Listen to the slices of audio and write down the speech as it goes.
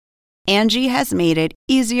Angie has made it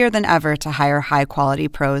easier than ever to hire high-quality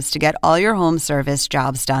pros to get all your home service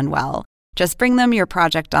jobs done well. Just bring them your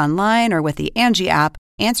project online or with the Angie app,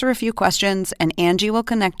 answer a few questions, and Angie will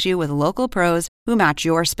connect you with local pros who match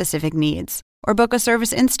your specific needs. Or book a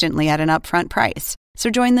service instantly at an upfront price. So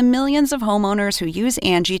join the millions of homeowners who use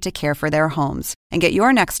Angie to care for their homes and get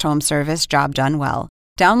your next home service job done well.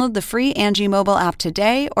 Download the free Angie mobile app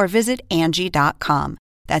today or visit Angie.com.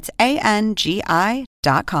 That's ANGI.com.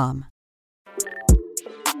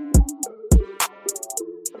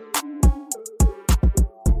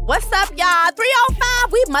 What's up, y'all?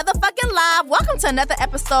 305, we motherfucking live. Welcome to another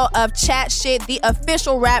episode of Chat Shit, the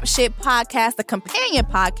official rap shit podcast, the companion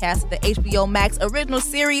podcast of the HBO Max original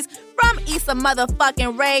series from Issa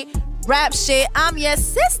motherfucking Rae. Rap shit, I'm your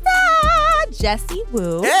sister, Jessie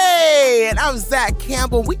Woo. Hey, and I'm Zach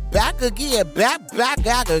Campbell. We back again. Back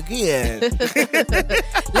again.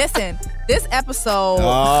 Listen, this episode,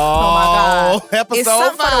 oh my God. Episode it's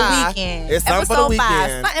something 5. for the weekend. It's something for the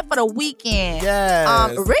weekend. 5, something for the weekend.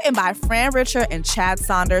 Yes. Written by Fran Richard and Chad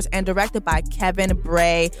Saunders and directed by Kevin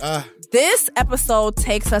Bray. This episode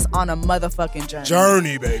takes us on a motherfucking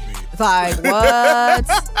journey. Baby. Like, what?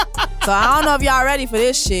 So I don't know if y'all ready for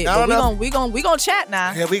this shit, but we gonna chat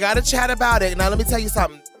now. Yeah, we gotta chat about it. Now let me tell you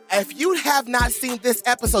something. If you have not seen this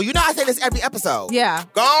episode, you know I say this every episode. Yeah.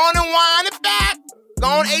 Go on and wind it back. Go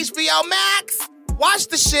on HBO Max. Watch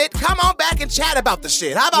the shit. Come on back and chat about the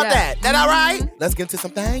shit. How about that? That all right? Let's get into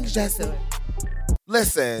some things, Jesse.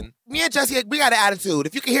 Listen, me and Jesse, we got an attitude.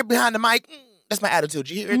 If you can hear behind the mic, that's my attitude.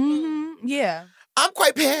 You hear it? Mm-hmm. Yeah. I'm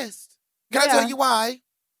quite pissed. Can I tell you why?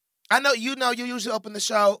 I know you usually open the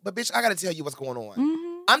show, but bitch, I gotta tell you what's going on.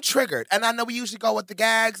 Mm-hmm. I'm triggered. And I know we usually go with the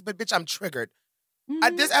gags, but bitch, I'm triggered.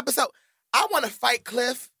 Mm-hmm. This episode, I want to fight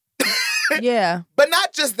Cliff. Yeah. But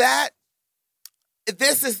not just that.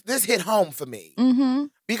 This hit home for me. Mm-hmm.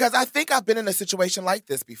 Because I think I've been in a situation like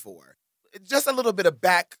this before. Just a little bit of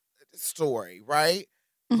back story, right?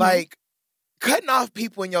 Mm-hmm. Like cutting off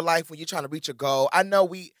people in your life when you're trying to reach a goal. I know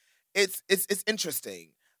it's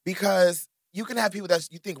interesting because you can have people that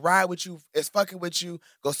you think ride with you, is fucking with you,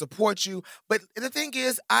 go support you. But the thing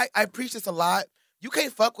is, I preach this a lot. You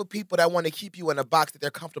can't fuck with people that want to keep you in a box that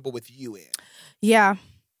they're comfortable with you in. Yeah.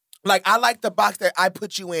 Like, I like the box that I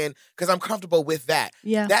put you in because I'm comfortable with that.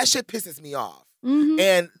 Yeah. That shit pisses me off. Mm-hmm.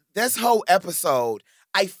 And this whole episode,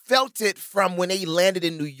 I felt it from when they landed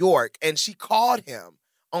in New York and she called him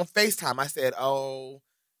on FaceTime. I said, oh,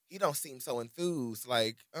 he don't seem so enthused.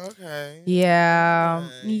 Like, okay. Yeah.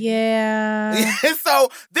 Okay. Yeah. So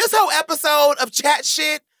this whole episode of Chat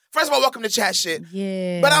Shit, first of all, welcome to Chat Shit.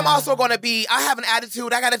 Yeah. But I'm also going to I have an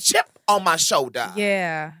attitude. I got a chip on my shoulder.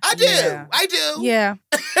 Yeah. I do. Yeah. I do. Yeah.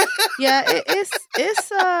 Yeah,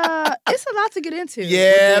 it's a lot to get into.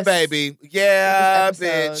 Yeah, with this, baby. Yeah, with this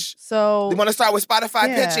episode. bitch. So We want to start with Spotify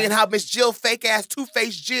Yeah. pitching and how Miss Jill, fake-ass,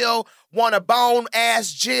 two-faced Jill, want a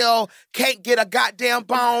bone-ass Jill, can't get a goddamn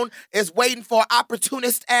bone, is waiting for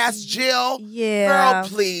opportunist-ass Jill. Yeah. Girl,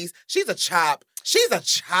 please. She's a chop.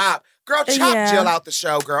 Girl, chop Yeah. Jill out the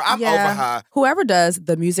show, girl. I'm over her. Whoever does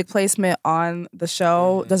the music placement on the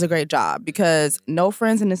show does a great job because No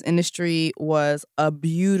Friends in This Industry was a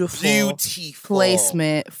beautiful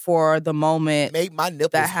placement for the moment Made my nipples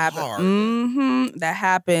that happened. hard. Mm-hmm, that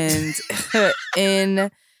happened in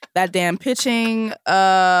that damn pitching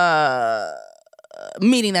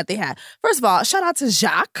meeting that they had. First of all, shout out to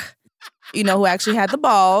Jacques, who actually had the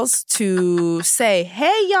balls to say,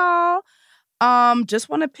 "Hey, y'all. Just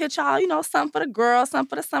want to pitch y'all, something for the girls, something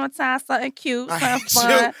for the summertime, something cute, something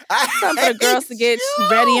fun, something for the girls to get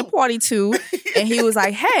ready and party to." And he was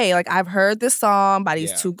like, "Hey, like I've heard this song by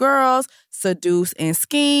these two girls, Seduce and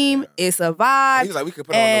Scheme. It's a vibe." He was like, we could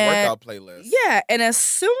put it on the workout playlist. Yeah, and as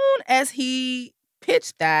soon as he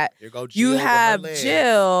pitched that, Here go Jill you with her have legs.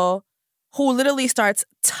 Jill who literally starts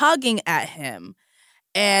tugging at him.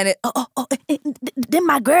 And then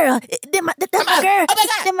my girl, then my girl.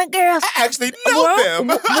 I actually know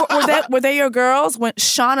them. Were they your girls? When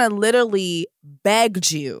Shauna literally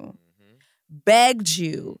begged you,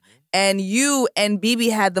 and you and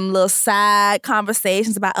BB had them little side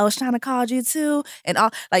conversations about, oh, Shauna called you too, and all.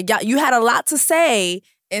 Like, you had a lot to say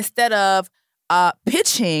instead of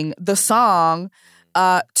pitching the song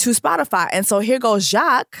to Spotify. And so here goes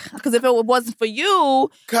Jacques, because if it wasn't for you,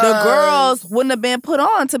 the girls wouldn't have been put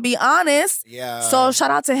on, to be honest. Yeah. So shout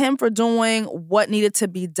out to him for doing what needed to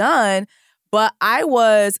be done. But I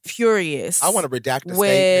was furious. I want to redact the with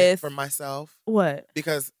statement from myself. What?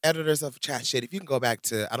 Because editors of Chat Shit, if you can go back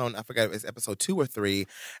to, I forget if it's episode 2 or 3,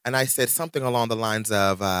 and I said something along the lines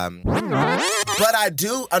of, but I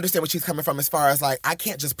do understand where she's coming from as far as like, I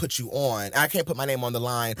can't just put you on. I can't put my name on the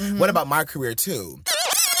line. Mm-hmm. What about my career too?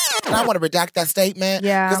 And I want to redact that statement.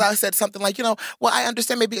 Yeah. Because I said something like, well, I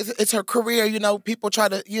understand maybe it's her career, people try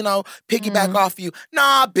to, piggyback off you.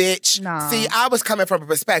 Nah, bitch. Nah. See, I was coming from a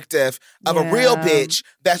perspective of a real bitch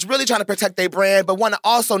that's really trying to protect their brand, but want to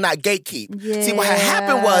also not gatekeep. Yeah. See, what had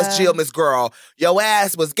happened was, Jill, Miss Girl, your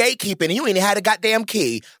ass was gatekeeping and you ain't had a goddamn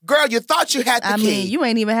key. Girl, you thought you had the key. I mean, you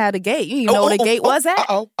ain't even had a gate. You didn't even know where the gate was at.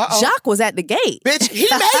 Jacques was at the gate. Bitch, he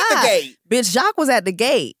made the gate. Bitch, Jacques was at the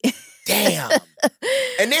gate. Damn.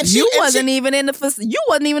 And then you wasn't even in the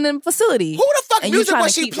facility. Who the fuck and music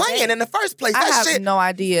was she playing in the first place? I have no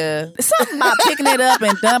idea. Something about picking it up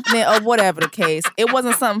and dumping it or whatever the case. It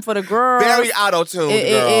wasn't something for the girls. Very auto-tuned,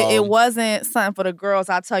 girl. It wasn't something for the girls,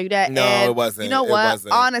 I'll tell you that. No, and it wasn't. You know what?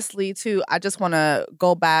 Wasn't. Honestly, too, I just want to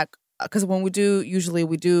go back because when we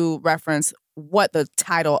do reference what the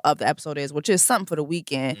title of the episode is, which is something for the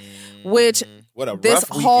weekend, which what a this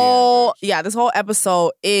rough whole weekend. This whole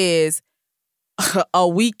episode is a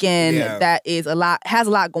weekend that has a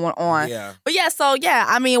lot going on. Yeah. But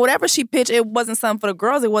I mean, whatever she pitched, it wasn't something for the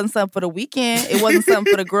girls. It wasn't something for the weekend. It wasn't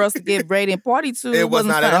something for the girls to get ready and party to. It wasn't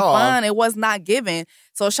not at all fun. It was not given.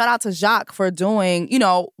 So shout out to Jacques for doing,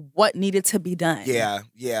 what needed to be done.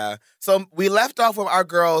 Yeah. So we left off with our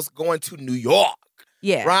girls going to New York.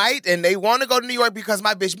 Yeah. Right? And they want to go to New York because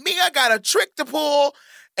my bitch Mia got a trick to pull.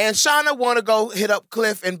 And Shauna want to go hit up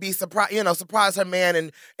Cliff and be surprise her man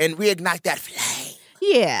and reignite that flame.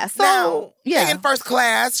 Yeah. So, now, they in first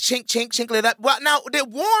class, chink it up. Well, now,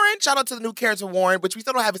 did Warren, shout out to the new character Warren, which we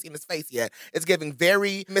still haven't seen his face yet. It's giving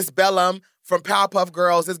very Miss Bellum from Powerpuff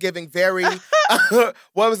Girls. It's giving very, what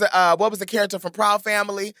was the character from Proud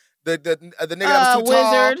Family? The nigga that was too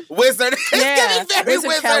Wizard. tall. Wizard. It's giving very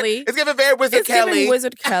Wizard. Kelly. It's giving very Wizard Kelly. It's giving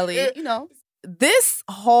Wizard Kelly. This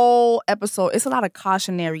whole episode, it's a lot of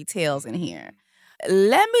cautionary tales in here.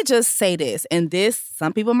 Let me just say this, and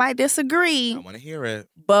some people might disagree. I want to hear it.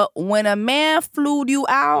 But when a man flued you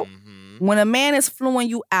out, when a man is fluing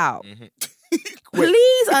you out,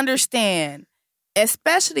 please understand,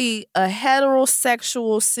 especially a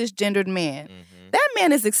heterosexual cisgendered man, that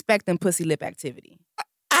man is expecting pussy lip activity.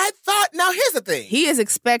 I thought, now here's the thing. He is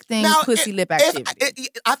expecting pussy lip activity.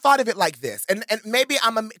 I thought of it like this, and maybe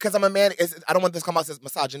because I'm a man, I don't want this to come out as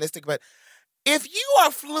misogynistic, but if you are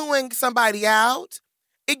fluing somebody out,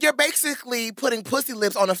 you're basically putting pussy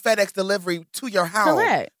lips on a FedEx delivery to your house.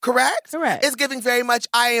 Correct? It's giving very much,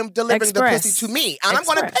 I am delivering the pussy to me, and I'm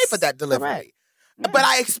going to pay for that delivery. Correct. But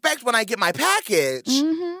I expect when I get my package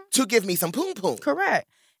to give me some poom poom. Correct.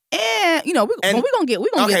 And we're gonna get to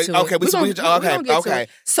it. Okay.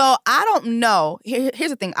 So I don't know. Here's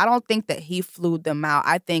the thing. I don't think that he flew them out.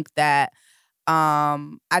 I think that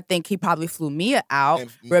he probably flew Mia out.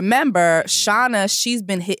 Remember, Shauna, she's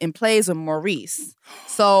been hitting plays with Maurice.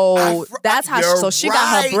 So that's how she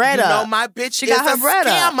got her bread up. My bitch she got her bread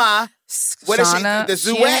up. What Shauna, is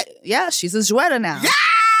she? The Zouette? She's a Zouette now. Yeah!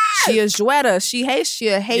 She a Zouette. She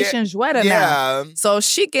a Haitian Zouette now. So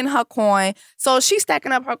she getting her coin. So she's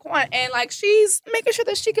stacking up her coin and she's making sure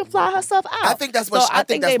that she can fly herself out. I think that's what. I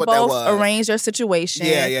think that's they what both that was. arranged their situation.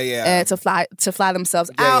 Yeah. To fly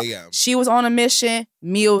themselves out. Yeah. She was on a mission.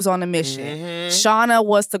 Mia was on a mission. Shauna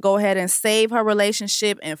was to go ahead and save her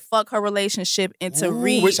relationship and fuck her relationship into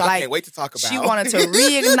which I can't wait to talk about. She wanted to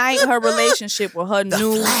reignite her relationship with her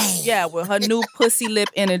new pussy lip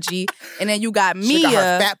energy. And then you got Mia. She got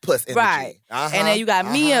her fat puss energy. Right. And then you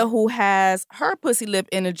got Mia who has her pussy lip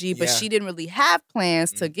energy, but she didn't really have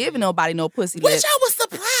plans to give nobody no pussy lip. Which I was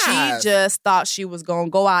surprised. She just thought she was going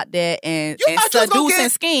to go out there and seduce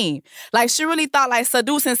and scheme. She really thought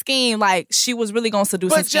seduce and scheme, she was really going to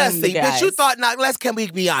seduce and scheme. But Jesse, bitch, you thought, can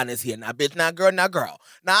we be honest here? Now, bitch, now girl.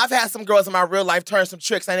 Now, I've had some girls in my real life turn some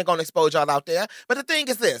tricks. I ain't going to expose y'all out there. But the thing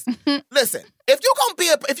is this. Listen, if you're going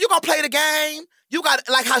to play the game, you got,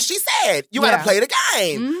 like how she said, you got to play the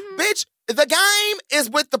game. Bitch, the game is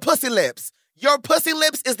with the pussy lips. Your pussy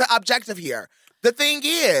lips is the objective here. The thing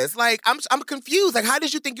is, I'm confused. How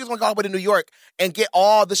did you think you was going to go all the way to New York and get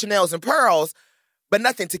all the Chanels and pearls, but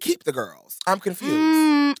nothing to keep the girls? I'm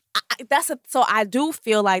confused. So I do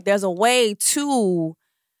feel like there's a way to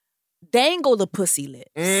dangle the pussy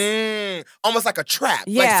lips. Almost like a trap.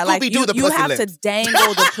 Yeah, Scooby-Doo the pussy lips. You have to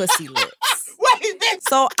dangle the pussy lips. Wait,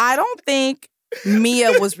 so I don't think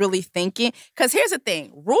Mia was really thinking. Because here's the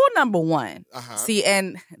thing. Rule number one. Uh-huh. See,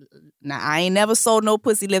 and now I ain't never sold no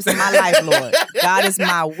pussy lips in my life, Lord. God is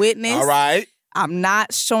my witness. All right. I'm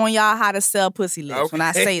not showing y'all how to sell pussy lips when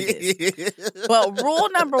I say this. But rule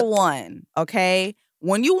number one, okay?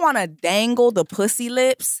 When you want to dangle the pussy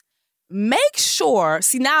lips, make sure,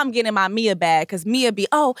 see, now I'm getting my Mia bag because Mia be,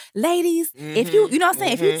 ladies, if you know what I'm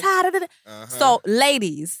saying? If you tired of it. So,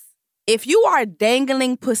 ladies, if you are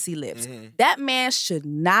dangling pussy lips, that man should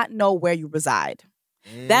not know where you reside.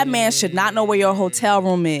 That man should not know where your hotel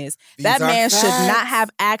room is. That man should not have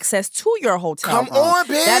access to your hotel room. Come on,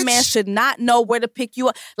 bitch. That man should not know where to pick you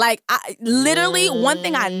up. Like, literally, one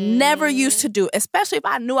thing I never used to do, especially if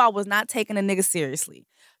I knew I was not taking a nigga seriously.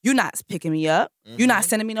 You're not picking me up. You're not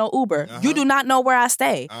sending me no Uber. You do not know where I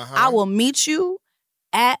stay. I will meet you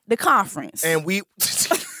at the conference. And we...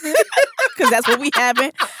 Because that's what we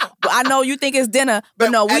having. But I know you think it's dinner, but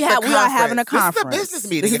no, we are having a conference. This is a business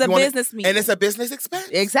meeting. This is a business meeting. And it's a business expense.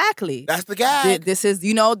 Exactly. That's the gag. This is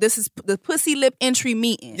the pussy lip entry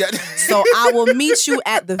meeting. Yeah. So I will meet you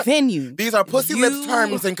at the venue. These are pussy lips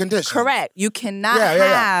terms and conditions. Correct. You cannot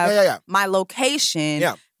have my location.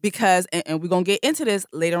 Yeah. Because, and we're going to get into this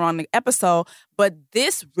later on in the episode, but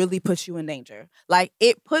this really puts you in danger. Like,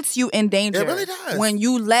 it puts you in danger. It really does. When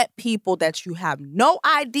you let people that you have no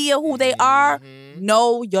idea who they are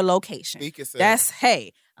know your location. That's,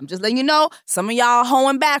 hey, I'm just letting you know, some of y'all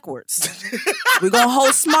hoeing backwards. We're going to hoe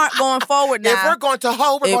smart going forward now. If we're going to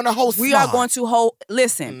hoe, we're going to hoe smart. We are going to hoe.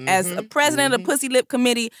 Listen, as a president of the Pussy Lip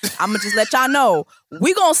Committee, I'm going to just let y'all know,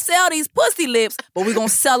 we're going to sell these pussy lips, but we're going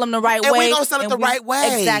to sell them the right way. And we're going to sell it the right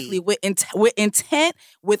way. Exactly. With intent,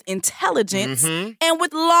 with intelligence, and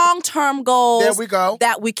with long-term goals there we go.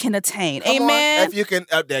 That we can attain. Come Amen? on, if you can,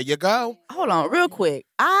 there you go. Hold on, real quick.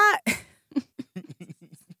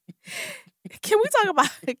 Can we talk about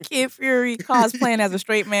Kid Fury cosplaying as a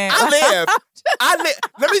straight man? I live.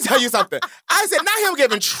 Let me tell you something. I said, not him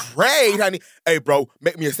giving trade, honey. Hey, bro,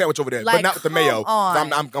 make me a sandwich over there, but not with the mayo.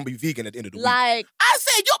 I'm going to be vegan at the end of the week. I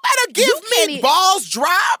said, you better give me balls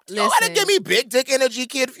dropped. You better give me big dick energy,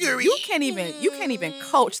 Kid Fury. You can't even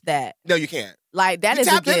coach that. No, you can't. Like, that he is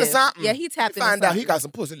tapped a gift. into something. Yeah, he tapped into something. Find out he got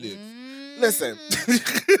some pussy lips. Listen.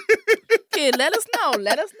 Kid, let us know.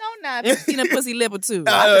 Let us know now if you've seen a pussy lip or two.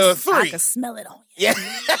 3. I can smell it on you.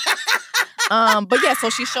 Yeah. But yeah, so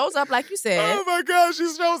she shows up like you said. Oh my God, she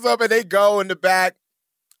shows up and they go in the back.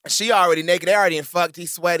 She already naked. They already fucked.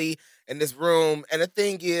 He's sweaty in this room. And the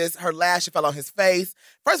thing is, her lashes fell on his face.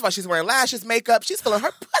 First of all, she's wearing lashes, makeup. She's feeling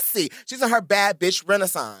her pussy. She's in her bad bitch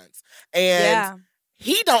renaissance. And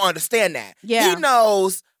he don't understand that. Yeah. He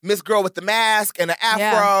knows Miss Girl with the mask and the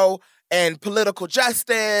afro and political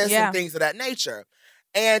justice and things of that nature.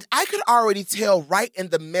 And I could already tell right in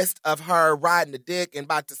the midst of her riding the dick and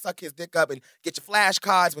about to suck his dick up and get your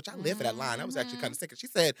flashcards, which I live for that line. I was actually kind of sick. She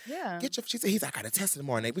said, he's like, I got a test in the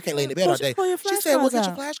morning. We can't lay in the bed all day. She said, well, get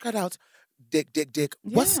your flashcard out. Dick.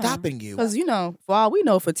 What's stopping you? Because, for all we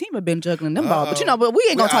know, Fatima been juggling them balls. But, but we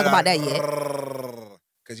ain't going to talk about that yet.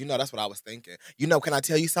 Because, that's what I was thinking. Can I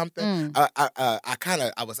tell you something?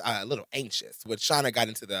 I was a little anxious when Shauna got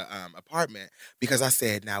into the apartment because I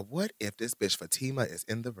said, now what if this bitch Fatima is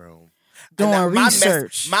in the room? Doing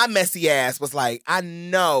research. My messy ass was like, I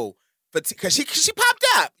know, because she popped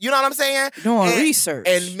up. You know what I'm saying? Doing research.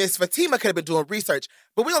 And Miss Fatima could have been doing research.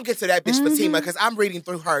 But we're going to get to that bitch Fatima because I'm reading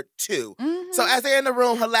through her too. So as they're in the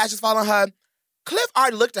room, her lashes fall on her. Cliff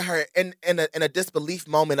already looked at her in a disbelief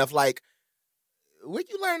moment of like, where'd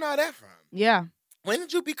you learn all that from? Yeah. When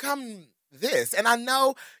did you become this? And I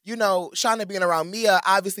know, Shauna being around Mia,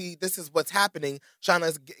 obviously this is what's happening.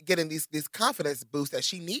 Shauna's getting these confidence boosts that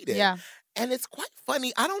she needed. Yeah. And it's quite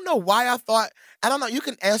funny. I don't know why I don't know, you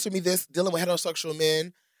can answer me this dealing with heterosexual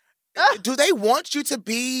men. Do they want you to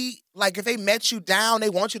be, like, if they met you down, they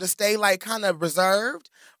want you to stay, like, kind of reserved?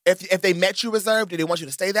 If they met you reserved, do they want you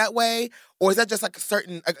to stay that way? Or is that just, like,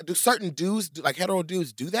 do certain dudes, like, hetero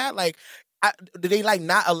dudes do that? Like, do they, like,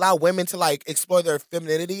 not allow women to, like, explore their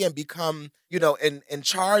femininity and become, in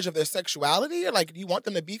charge of their sexuality? Or, like, do you want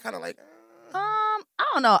them to be kind of like... I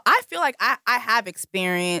don't know. I feel like I have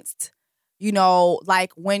experienced,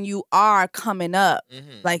 like, when you are coming up,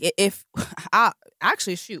 like, if...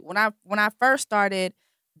 when I first started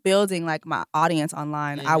building, like, my audience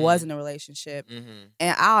online, I was in a relationship.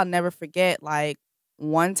 And I'll never forget, like,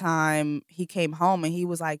 one time he came home and he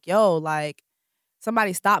was like, yo, like,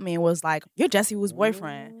 somebody stopped me and was like, you're Jesse Wu's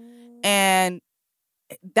boyfriend. And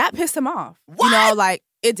that pissed him off. What? Like,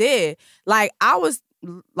 it did. Like, I was,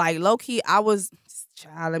 like, low-key, I was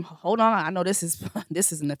Child, hold on. I know this is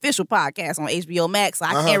an official podcast on HBO Max, so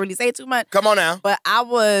I can't really say too much. Come on now. But I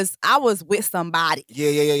was with somebody.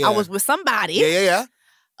 Yeah. I was with somebody. Yeah.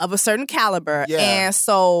 Of a certain caliber. Yeah. And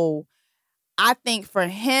so I think for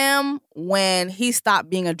him, when he stopped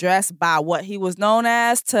being addressed by what he was known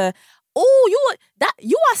as to, you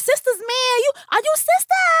are sisters, man. Are you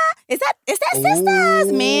sister? Is that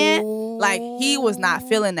sisters, man? Like, he was not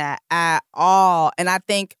feeling that at all. And I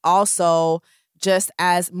think also just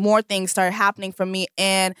as more things started happening for me,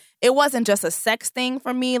 and it wasn't just a sex thing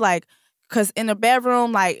for me, like, because in the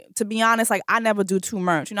bedroom, like, to be honest, like, I never do too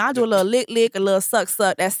much. You know, I do a little lick, a little suck.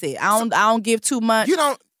 That's it. I don't give too much. You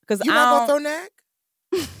don't, because you not gonna throw neck?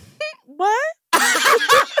 What?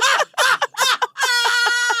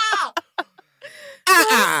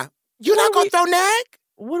 You not gonna throw neck?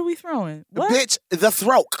 What are we throwing? What? Bitch, the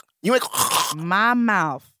throat. You ain't. My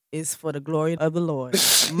mouth is for the glory of the Lord.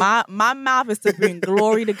 My mouth is to bring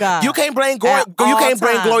glory to God. You can't bring glory. You can't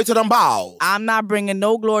bring glory to them balls. I'm not bringing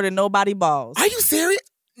no glory to nobody balls. Are you serious?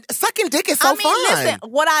 Sucking dick is so fun. Listen,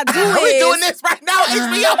 what I do is we doing this right now,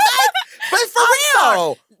 HBO Max. But for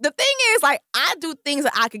real. The thing is, like, I do things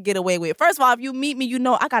that I could get away with. First of all, if you meet me, you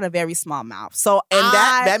know I got a very small mouth. So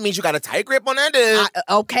that means you got a tight grip on that dude.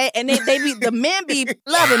 Okay, and then the men be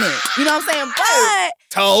loving it. You know what I'm saying? But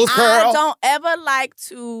toes curl. I don't ever like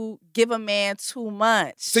to give a man too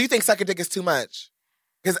much. So you think sucking dick is too much?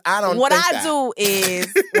 Because I don't. What I do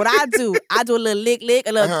I do a little lick,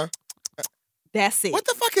 a little. That's it. What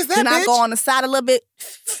the fuck is that? Then bitch? I go on the side a little bit.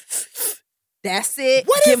 That's it.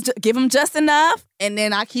 Give him just enough, and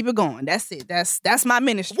then I keep it going. That's it. That's my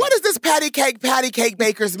ministry. What is this patty cake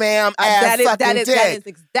bakers, ma'am? That is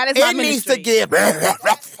my ministry. Needs to give.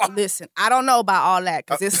 Listen, I don't know about all that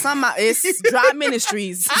because it's dry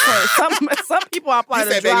ministries. Some people are part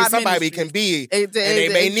of the dry ministries. Somebody can be, and they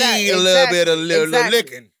may need a little bit of little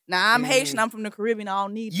licking. Now I'm Haitian. I'm from the Caribbean. I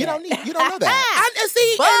don't need that. You don't know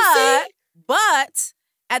that. But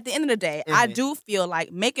at the end of the day, I do feel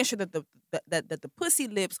like making sure that the pussy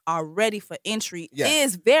lips are ready for entry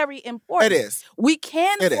is very important. It is. We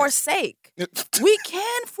can forsake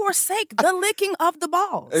the licking of the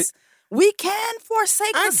balls. We can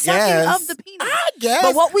forsake the sucking of the penis. I guess.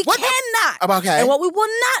 But what we cannot, and what we will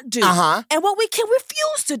not do, and what we can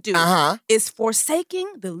refuse to do is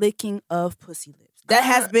forsaking the licking of pussy lips. That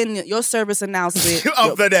has been your service announcement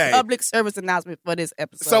of the day. Public service announcement for this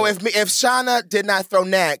episode. So if Shauna did not throw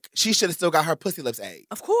neck, she should have still got her pussy lips ate.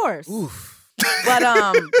 Of course. Oof. But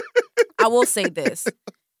I will say this.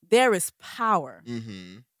 There is power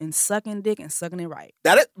in sucking dick and sucking it right.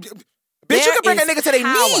 Bitch, you can bring a nigga to their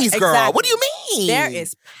knees, girl. Exactly. What do you mean? There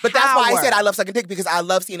is power. But that's why I said I love sucking dick, because I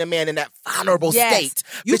love seeing a man in that vulnerable state.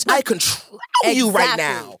 Bitch, I control you right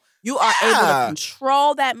now. You are able to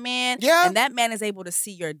control that man, and that man is able to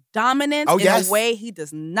see your dominance in a way he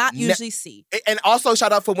does not usually see. And also,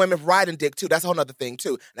 shout out for women riding dick, too. That's a whole other thing,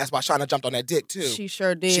 too. That's why Shauna jumped on that dick, too. She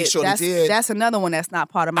sure did. She surely did. That's another one that's not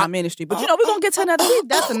part of my ministry. But, we're going to get to another week.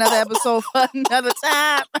 That's another episode for another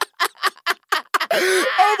time.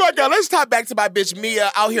 Oh, my God. Let's talk back to my bitch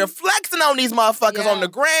Mia out here flexing on these motherfuckers on the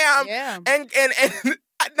gram. Yeah. And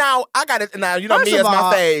now, I got it. Now, Mia's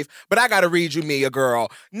my fave, but I got to read you, Mia,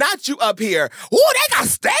 girl. Not you up here. Ooh, they got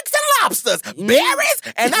steaks and lobsters, berries.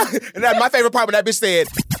 And my favorite part when that bitch said,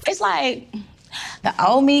 it's like the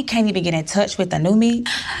old me can't even get in touch with the new me.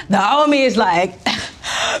 The old me is like,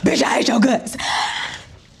 bitch, I hate your guts.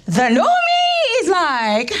 The new me is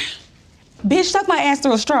like, bitch, suck my ass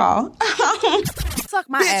through a straw. Suck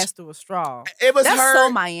my ass through a straw. That's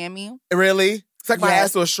so Miami. Really? Suck my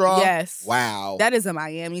ass to a straw? Yes. Wow. That is a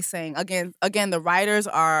Miami saying. Again, the writers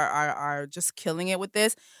are just killing it with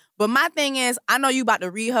this. But my thing is, I know you about to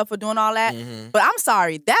read her for doing all that, but I'm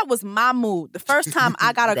sorry. That was my mood. The first time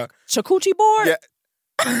I got a charcuterie board.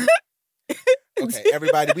 Yeah. Okay,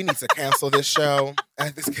 everybody, we need to cancel this show.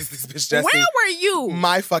 This bitch Jessie. Where were you?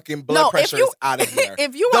 My fucking blood pressure is out of here.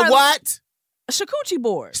 If you the what? A charcuterie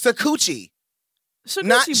board. Sakuchi.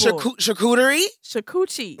 Not charcuterie?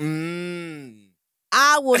 Charcuterie.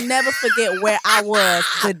 I will never forget where I was,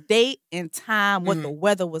 the date and time, what the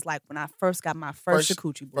weather was like when I first got my first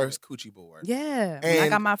charcuterie board. First coochie board. Yeah, when I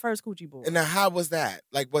got my first coochie board. And now, how was that?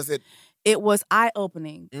 Like, was it? It was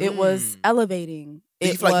eye-opening. It was elevating.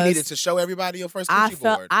 Did you feel like you needed to show everybody your first coochie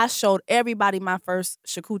board? I showed everybody my first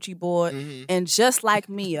charcuterie board. And just like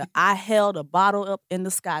Mia, I held a bottle up in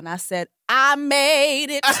the sky and I said, I made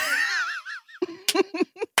it.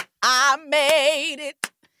 I made it.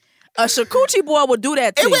 A charcuterie board will do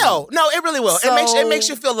that to you. It will. No, it really will. So, it makes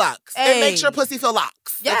you feel lux. It makes your pussy feel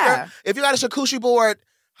lux. Yeah. If you got a charcuterie board,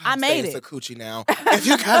 I made it. It's a coochie now. If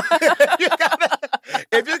you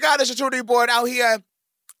got a charcuterie board out here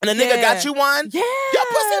and a nigga got you one, yeah, your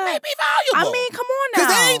pussy may be valuable. I mean, come on now.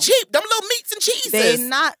 Because they ain't cheap. Them little meats and cheeses. They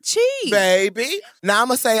not cheap. Baby. Now I'm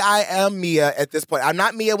going to say I am Mia at this point. I'm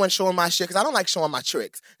not Mia when showing my shit because I don't like showing my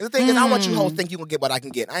tricks. And the thing is, I want you hoes think you can get what I can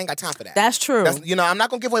get. I ain't got time for that. That's true. I'm not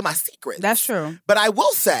going to give away my secrets. That's true. But I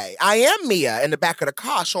will say, I am Mia in the back of the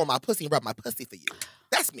car showing my pussy and rub my pussy for you.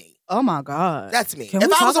 That's me. Oh, my God. That's me. Can if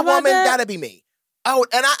we I was a talk about woman, that? that'd be me. Oh,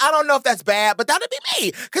 and I don't know if that's bad, but that'd be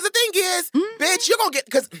me. Because the thing is, bitch, you're going to get...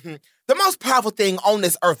 Because the most powerful thing on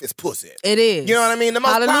this earth is pussy. It is. You know what I mean? The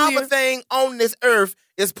most Hallelujah. powerful thing on this earth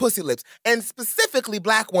is pussy lips. And specifically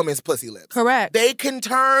black women's pussy lips. Correct. They can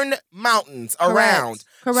turn mountains around.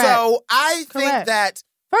 Correct. So I think Correct. that...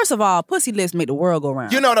 First of all, pussy lips make the world go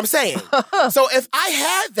round. You know what I'm saying? So if I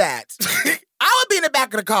had that... I would be in the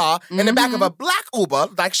back of the car, in the back of a black Uber,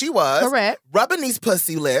 like she was. Correct. Rubbing these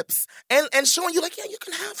pussy lips and showing you, like, yeah, you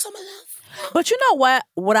can have some of this. But you know what?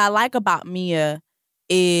 What I like about Mia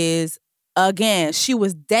is, again, she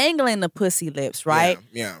was dangling the pussy lips, right?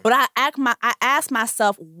 Yeah. But I asked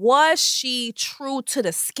myself, was she true to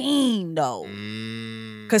the scheme, though?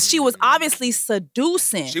 Because she was obviously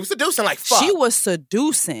seducing. She was seducing like fuck. She was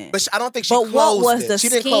seducing. But I don't think she But closed what was it. the She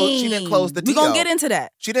scheme? didn't close the deal. We're going to get into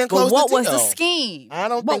that. She didn't close But what the was deal. the scheme? I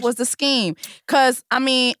don't What think was the scheme? Because, I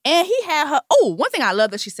mean, and he had her... Oh, one thing I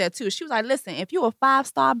love that she said, too. She was like, listen, if you a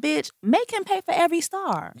 5-star bitch, make him pay for every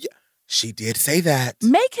star. Yeah, she did say that.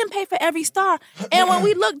 Make him pay for every star. And when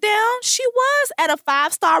we look down, she was at a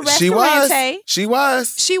 5-star restaurant. She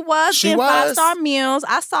was. She was getting 5-star meals.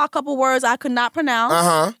 I saw a couple words I could not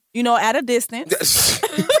pronounce. You know, at a distance.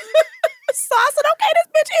 So I said, okay, this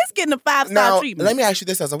bitch is getting a 5-star treatment. Let me ask you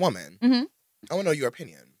this as a woman. Mm-hmm. I want to know your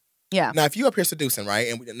opinion. Yeah. Now, if you up here seducing, right,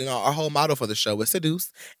 and our whole motto for the show is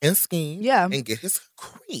seduce and scheme and get his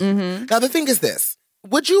cream. Mm-hmm. Now, the thing is this.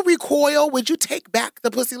 Would you recoil? Would you take back the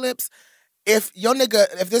pussy lips? If your nigga,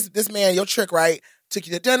 if this man, your trick, right, took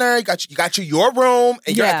you to dinner, got you your room,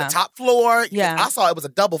 and you're at the top floor. Yeah. I saw it was a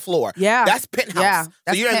double floor. Yeah. That's penthouse. Yeah.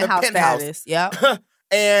 That's so you're in the penthouse. Status. Yeah.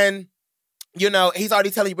 And, you know, he's already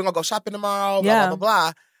telling you we're going to go shopping tomorrow, blah, blah, blah,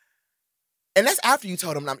 blah. And that's after you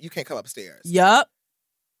told him you can't come upstairs. Yup.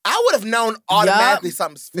 I would have known automatically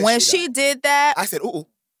something's fishy. When she did that. I said, ooh.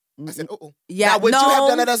 I said, ooh. Yeah, now, would you have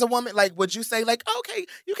done it as a woman? Like, would you say, like, okay,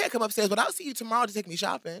 you can't come upstairs, but I'll see you tomorrow to take me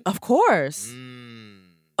shopping? Of course.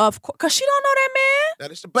 Of course. Because she don't know that man.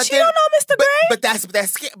 That is true. But she don't know Mr. Gray.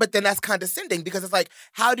 But then that's condescending because it's like,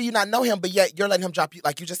 how do you not know him, but yet you're letting him drop you,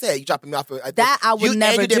 like you just said, you dropping me off. That I would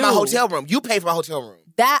never do. You did my hotel room. You paid for my hotel room.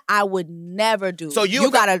 That I would never do. So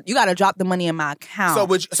you gotta drop the money in my account.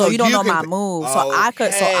 So you don't you know can, my moves.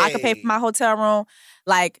 Okay. So I could pay for my hotel room.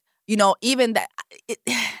 Like, you know, even that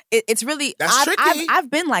it's really that's tricky.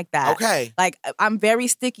 I've been like that. Okay. Like I'm very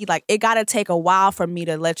sticky. Like it gotta take a while for me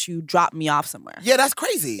to let you drop me off somewhere. Yeah, that's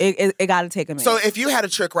crazy. It gotta take a minute. So if you had a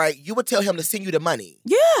trick, right, you would tell him to send you the money.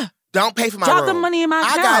 Yeah. Don't pay for my room. Drop the money in my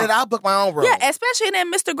account. I got it. I'll book my own room. Yeah, especially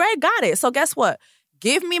then Mr. Gray got it. So guess what?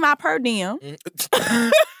 Give me my per diem.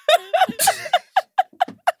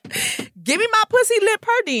 Give me my pussy lip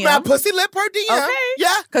per diem. My pussy lip per diem. Okay.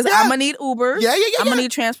 Yeah. Because I'm going to need Ubers. Yeah. I'm going to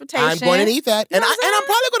need transportation. I'm going to need that. You know and I'm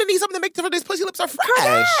probably going to need something to make sure these pussy lips are fresh.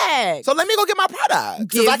 Correct. So let me go get my product.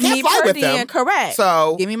 Give I can't me fly per with diem. them. Correct.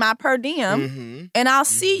 So give me my per diem. And I'll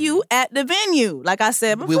see you at the venue. Like I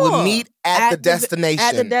said before. We will meet at the destination.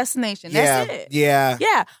 At the destination. That's it. Yeah.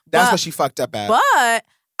 Yeah. That's what she fucked up at. But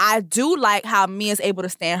I do like how Mia's able to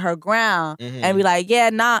stand her ground and be like, yeah,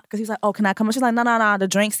 nah. Because he's like, oh, can I come? She's like, no, the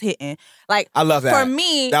drink's hitting. Like, I love that. For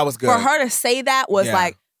me, that was good. For her to say that was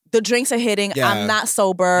like, the drinks are hitting. Yeah. I'm not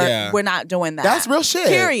sober. Yeah. We're not doing that. That's real shit.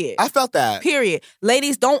 Period. I felt that. Period.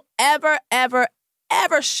 Ladies, don't ever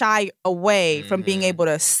shy away from being able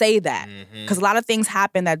to say that. Because a lot of things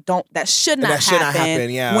happen that should not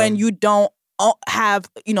happen when you don't have,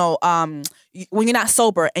 you know, when you're not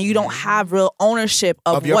sober and you don't have real ownership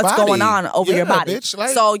of what's body. going on over your body. Bitch, like,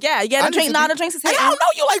 so the drinks is hitting. I don't know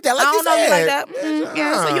you like that. Like I don't know you like that.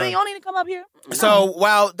 Yeah. So you don't need to come up here. No. So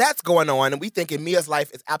while that's going on and we thinking Mia's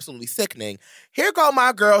life is absolutely sickening, here go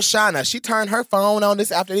my girl Shauna. She turned her phone on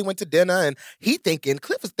this after they went to dinner and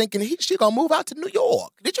Cliff was thinking she gonna move out to New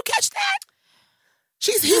York. Did you catch that?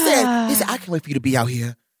 He said, I can't wait for you to be out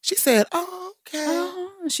here. She said, oh,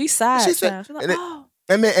 okay. She sighed. She said, like, oh.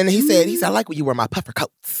 And he said, I like when you wear my puffer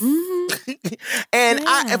coats. And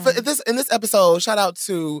in this episode, shout out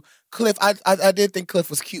to Cliff. I did think Cliff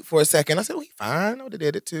was cute for a second. I said, he fine. I would have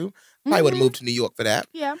did it too. Probably would have moved to New York for that.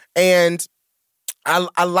 Yeah. And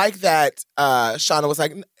I like that Shauna was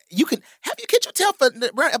like, you can tell for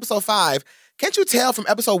around episode 5, can't you tell from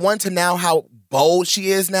episode 1 to now how bold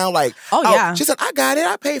she is now? Like, yeah. She said, I got it.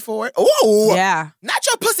 I paid for it. Oh, yeah. Not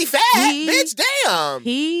your pussy fat, bitch. Damn.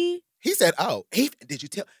 He said, did you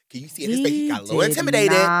tell? Can you see in his face? He got a little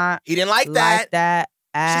intimidated. He didn't like that.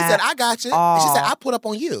 She said, I got you. And she said, I put up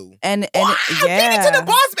on you. And get into the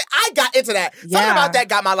boss man. I got into that. Yeah. Something about that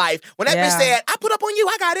got my life. When that bitch said, I put up on you,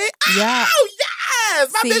 I got it. Yeah. Oh,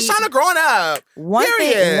 yes. My bitch Shauna growing up.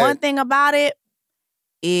 One thing about it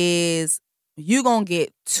is you gonna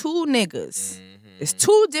get 2 niggas. It's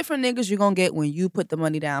 2 different niggas you're gonna get when you put the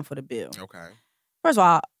money down for the bill. Okay. First of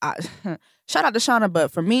all, shout out to Shauna,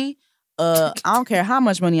 but for me, I don't care how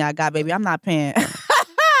much money I got, baby. I'm not paying.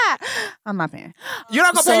 I'm not paying. You're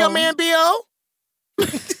not gonna pay your man bill?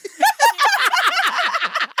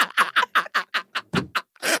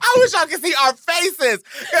 I wish y'all could see our faces.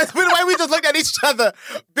 Because the way we just looked at each other.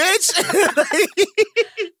 Bitch.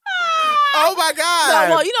 Oh my God.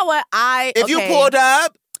 No, well, you know what? If you pulled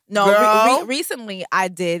up. No, recently I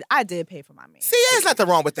did pay for my man. See, there's nothing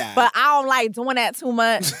wrong with that. But I don't like doing that too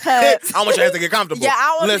much. I want you to get comfortable. Yeah,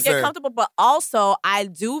 I want to get comfortable. But also, I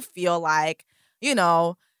do feel like,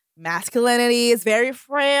 masculinity is very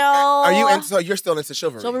frail. Are you so you're still into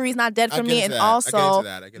chivalry? Chivalry's not dead for me. And also,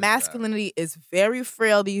 masculinity is very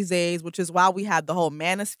frail these days, which is why we have the whole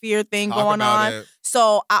manosphere thing going on.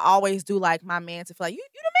 So I always do like my man to feel like, you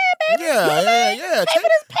the man, baby. Yeah. Pay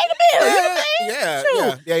the bill. You the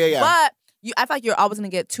man. Yeah. But I feel like you're always going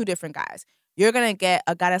to get 2 different guys. You're going to get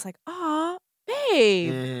a guy that's like, aw,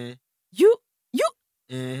 babe, you.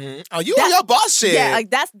 Mm-hmm. Oh, you on your boss shit. Yeah,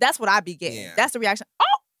 like that's what I be getting. Yeah. That's the reaction. Oh,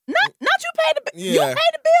 not you pay the bill. You pay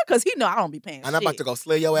the bill because he know I don't be paying. And I'm about to go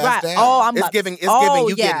slay your ass down. Oh, it's giving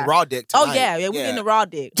you getting raw dick tonight. Oh yeah, we getting the raw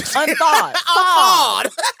dick. Unthawed.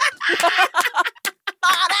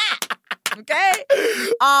 Okay?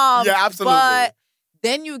 Yeah, absolutely. But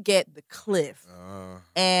then you get the Cliff.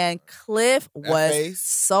 And Cliff was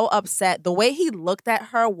so upset. The way he looked at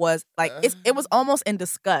her was like it was almost in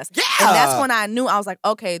disgust. Yeah. And that's when I knew I was like,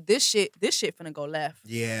 okay, this shit finna go left.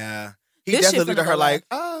 Yeah. He definitely looked at her like,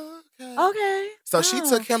 okay. So she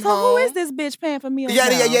took him so home. Who is this bitch paying for meals?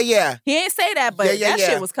 Yeah. He ain't say that, but that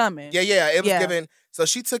shit was coming. Yeah. It was given. So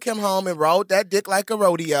she took him home and rode that dick like a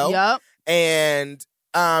rodeo. Yep. And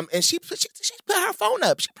she put her phone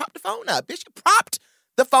up. She propped the phone up. Bitch, she propped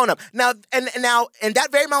the phone up. Now in that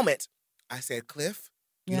very moment, I said, Cliff,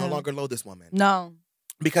 you no longer load this woman. No.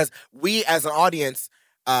 Because we as an audience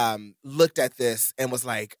looked at this and was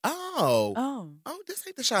like, oh, this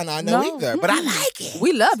ain't the Shauna I know either. But I like it.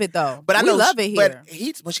 We love it though. But I know we love it here.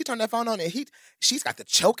 But when she turned that phone on, and she's got the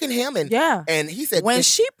choke in him, and he said when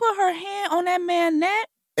she put her hand on that man's neck,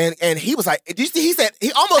 and he was like, he said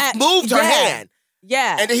he almost moved her hand.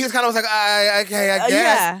 Yeah. And then he was kind of like, okay, I guess.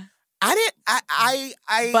 Yeah. I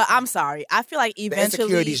didn't. But I'm sorry. I feel like eventually the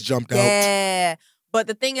insecurities jumped out. Yeah. But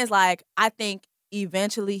the thing is, like, I think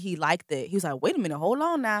eventually he liked it. He was like, wait a minute, hold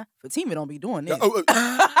on now. Fatima don't be doing this.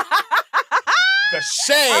 The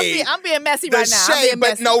shade. I'm being messy right now. The shade,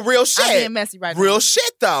 but no real shit. I'm being messy right now. Real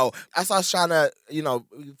shit, though. I saw Shauna,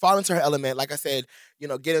 fall into her element. Like I said,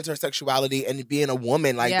 get into her sexuality and being a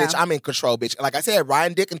woman. Like, bitch, I'm in control, bitch. Like I said,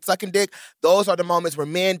 riding dick and sucking dick, those are the moments where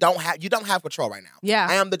men don't have control right now. Yeah.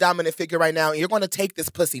 I am the dominant figure right now, and you're going to take this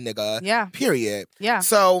pussy, nigga. Yeah. Period. Yeah.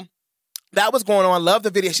 So that was going on. Love the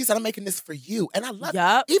video. She said, I'm making this for you. And I love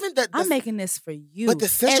it. Even I'm making this for you. But the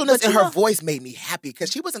sensualness in her voice made me happy because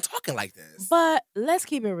she wasn't talking like this. But let's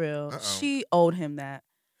keep it real. She owed him that.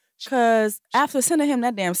 Because after sending him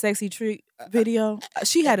that damn sexy treat video,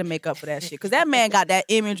 she had to make up for that shit. Because that man got that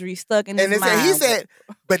imagery stuck in his mind. He said,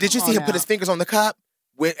 but did you see him put his fingers on the cup?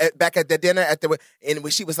 Back at the dinner, and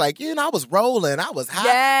when she was like, I was rolling, I was hot.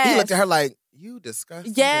 Yes. He looked at her like, you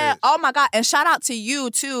disgusting. Yeah. Bitch. Oh my God. And shout out to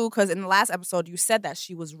you too, because in the last episode you said that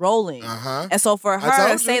she was rolling. And so for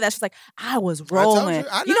her to say that, she's like, I was rolling.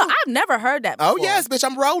 I know. I've never heard that before. Oh yes, bitch,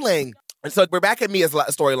 I'm rolling. And so we're back at Mia's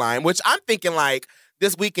storyline, which I'm thinking like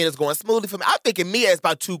this weekend is going smoothly for me. I'm thinking Mia is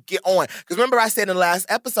about to get on. Because remember I said in the last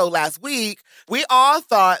episode last week, we all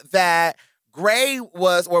thought that Warren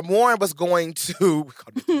was going to.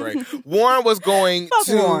 Warren was going Fuck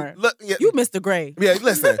to. Warren. Look, you Mr. Gray. Yeah,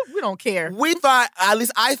 listen. We don't care. We thought, at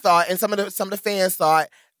least I thought, and some of the fans thought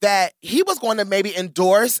that he was going to maybe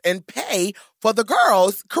endorse and pay for the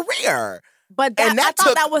girl's career. But I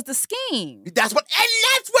thought that was the scheme. That's what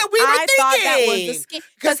we were thinking. I thought that was the scheme.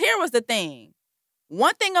 Because here was the thing.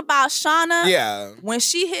 One thing about Shauna, when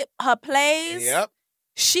she hit her plays,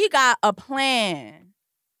 she got a plan.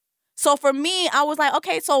 So for me, I was like,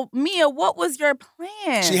 okay, so Mia, what was your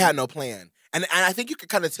plan? She had no plan. And I think you could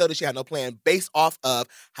kind of tell that she had no plan based off of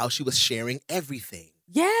how she was sharing everything.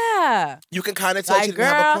 Yeah. You can kind of tell Like, she didn't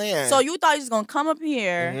have a girl, plan. so you thought you was going to come up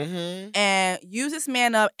here Mhm. and use this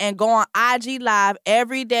man up and go on IG Live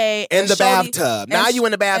every day. In and the show bathtub. Now you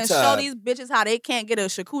in the And show bathtub. these bitches how they can't get a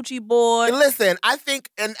shakuchi board. And listen, I think,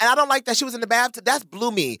 and I don't like that she was in the bathtub. That's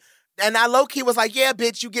blew me. And I low-key was like, yeah,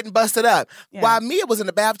 bitch, you getting busted up. Yeah. While Mia was in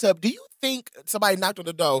the bathtub, do you think somebody knocked on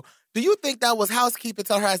the door? Do you think that was housekeeping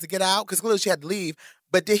telling her has to get out? Because clearly she had to leave.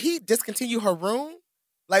 But did he discontinue her room?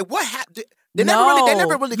 Like, what happened? They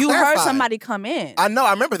never really You clarified. heard somebody come in. I know,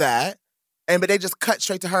 I remember that. But they just cut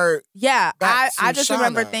straight to her. Yeah, back I to just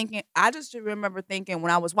remember Shauna. thinking. I just remember thinking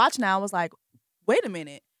when I was watching, I was like, "Wait a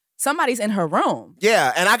minute, somebody's in her room."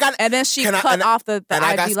 Yeah, and I got. And then she Can I- cut and- off the And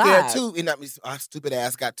I got IG scared Live. too. You know, our stupid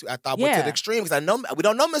ass got to. I thought went to Yeah. the extreme because I know we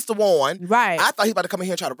don't know Mr. Warren. Right. I thought he about to come in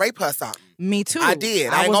here and try to rape her or something. Me too. I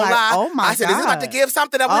did. I ain't was gonna like, lie. Oh my I said, is he about to God. give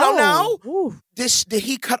something that we don't know? Ooh. Did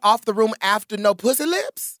he cut off the room after no pussy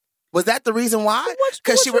lips? Was that the reason why?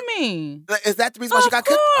 What you mean? Is that the reason why she got Of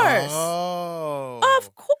cut? course. Oh.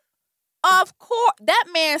 Of course. That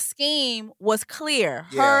man's scheme was clear.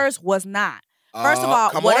 Yeah. Hers was not. First of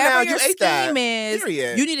all, come on whatever now, your you ate that. scheme is,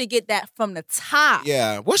 Period. you need to get that from the top.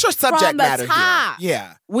 Yeah. What's your subject From the matter top. here?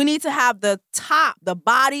 Yeah. We need to have the top. The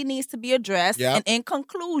body needs to be addressed. Yep. And in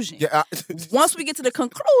conclusion, Yeah. once we get to the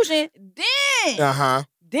conclusion,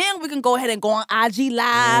 then we can go ahead and go on IG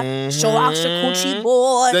Live, show our shakuchi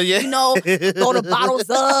board, Yeah. you know, throw the bottles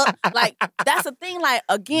up. Like, that's the thing. Like,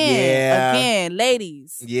 again,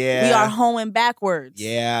 ladies, Yeah. we are hoeing backwards.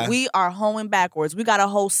 Yeah. We are hoeing backwards. We got to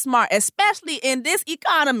hoe smart, especially in this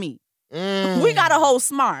economy. Mm. We got to hoe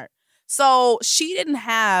smart. So she didn't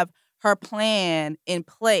have her plan in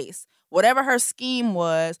place. Whatever her scheme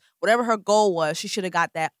was, whatever her goal was, she should have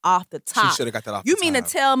got that off the top. She should have got that off You the mean top.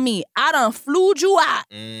 to tell me I done flued you out,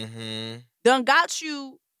 Mm-hmm. done got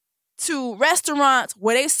you to restaurants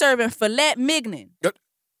where they serving filet mignon.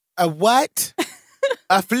 A what?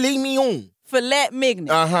 A filet mignon. Filet mignon.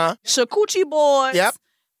 Uh-huh. Charcuterie boards. Yep.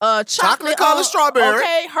 Chocolate colored strawberry.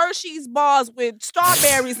 Okay, Hershey's bars with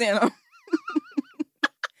strawberries in them.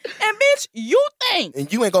 And bitch, you think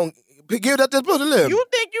And you ain't gonna give it up this pussy lip. you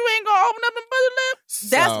ain't gonna open up them pussy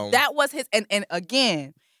lips? That was his. And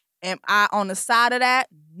again, am I on the side of that?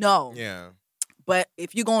 No. Yeah. But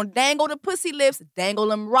if you gonna dangle the pussy lips, dangle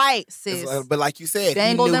them right, sis. But like you said,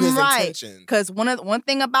 Dangle he knew them his right. intention. Because one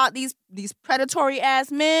thing about these predatory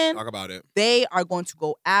ass men, Talk about it. they are going to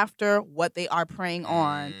go after what they are preying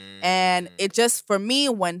on. And it just, for me,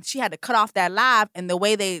 when she had to cut off that live and the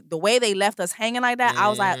way they left us hanging like that, I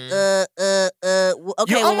was like,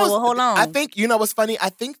 okay, You almost- well, hold on. I think, you know what's funny? I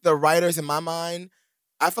think the writers in my mind,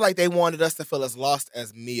 I feel like they wanted us to feel as lost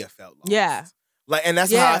as Mia felt lost. Yeah. Like, and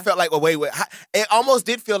that's how Yeah. I felt like, well, wait. It almost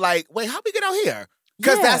did feel like, wait, how we get out here?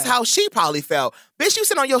 Because Yeah. that's how she probably felt. Bitch, you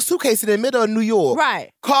sitting on your suitcase in the middle of New York.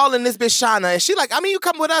 Right. Calling this bitch Shauna. And she like, I mean, you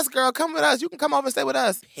come with us, girl. Come with us. You can come over and stay with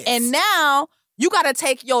us. Pissed. And now you got to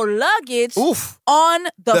take your luggage Oof. on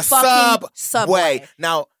the fucking subway.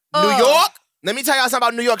 Now, New York, let me tell y'all something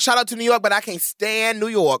about New York. Shout out to New York, but I can't stand New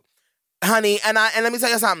York. Honey, and let me tell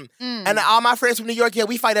you something. And all my friends from New York, yeah,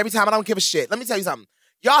 we fight every time. I don't give a shit. Let me tell you something.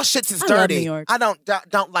 Y'all shits is I love dirty. New York. I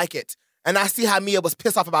don't like it. And I see how Mia was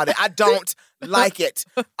pissed off about it. I don't like it.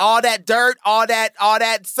 All that dirt, all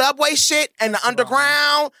that subway shit and the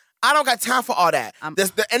underground. I don't got time for all that. And then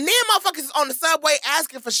motherfuckers is on the subway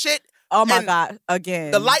asking for shit. Oh my and God,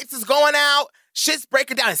 again. The lights is going out. Shit's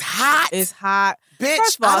breaking down. It's hot. It's hot. Bitch,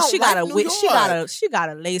 First of all, I don't she got like a New wig. York. She got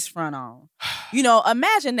a lace front on. You know,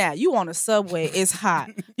 imagine that. You on a subway, it's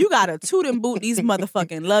hot. You got to toot and boot these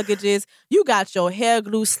motherfucking luggages. You got your hair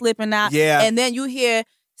glue slipping out. Yeah. And then you hear,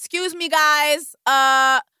 excuse me, guys,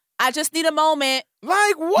 I just need a moment.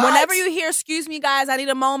 Like what? Whenever you hear, excuse me, guys, I need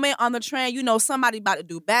a moment on the train, you know somebody about to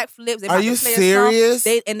do backflips. They Are about you to play serious?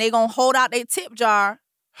 A song. And they going to hold out their tip jar.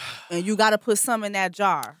 And you got to put some in that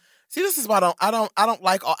jar. See, this is why I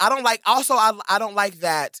don't like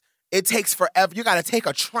that it takes forever. You got to take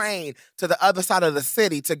a train to the other side of the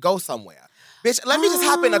city to go somewhere. Bitch, let me just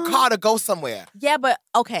hop in a car to go somewhere. Yeah, but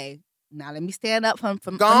okay. Now let me stand up from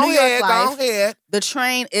Go New ahead, York life. go ahead. The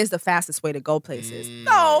train is the fastest way to go places.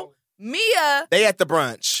 No. So Mia, They at the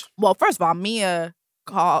brunch. well, first of all, Mia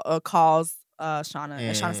calls Shauna,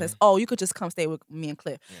 and Shauna says, "Oh, you could just come stay with me and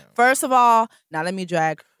Cliff." Yeah. First of all, now let me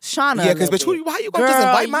drag Shauna. Yeah, because bitch, why you gonna just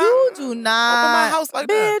invite my You do not open my house like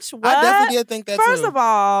that? bitch. What? I definitely did think that First too. of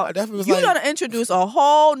all, I definitely was you like, done introduce a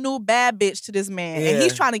whole new bad bitch to this man, and Yeah.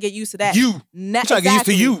 he's trying to get used to that. You. Now, I'm trying to get used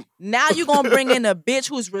to you. Now you gonna bring in a bitch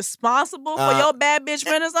who's responsible for your bad bitch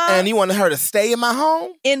renaissance And you wanted her to stay in my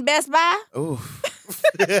home? in Best Buy? Ooh.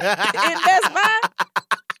 In Best Buy?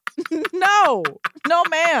 No,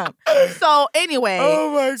 ma'am. So anyway,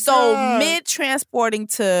 Oh my so God. mid transporting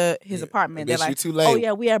to his apartment, they're bitch, you like, too late. "Oh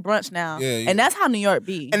yeah, we at brunch now," Yeah, and that's how New York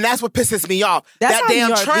be. And that's what pisses me off. That's that how New damn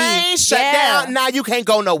York train be. shut Yeah. down. Now you can't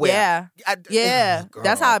go nowhere. yeah, yeah, Girl.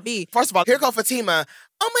 that's how it be. First of all, here go Fatima.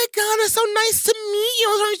 Oh my God, it's so nice to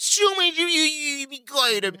meet you. You be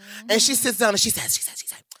good. And she sits down and she says,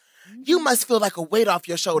 you must feel like a weight off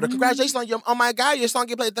your shoulder. Congratulations on your, oh my God, your song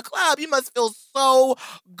get played at the club. You must feel so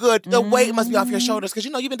good. The weight must be off your shoulders because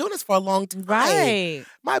you've been doing this for a long time. Right.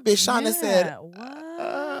 My bitch Shauna said, "What?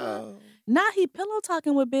 oh. Now he pillow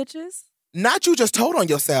talking with bitches." Not you just told on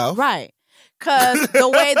yourself. Right. Cause the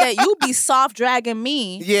way that you be soft dragging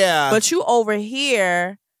me, Yeah. but you over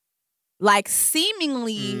here like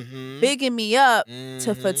seemingly bigging me up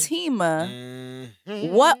to Fatima.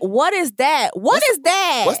 What is that? What is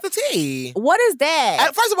that? What's the tea? What is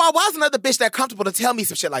that? First of all, why is another bitch that comfortable to tell me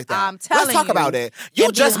some shit like that? I'm telling Let's talk you. about it. You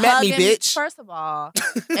And just be met me, hugging bitch. First of all,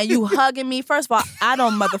 and you hugging me. First of all, I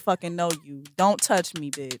don't motherfucking know you. Don't touch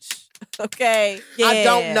me, bitch. Okay? Yeah. I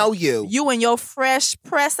don't know you. You and your fresh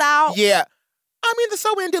press out. Yeah. I mean, the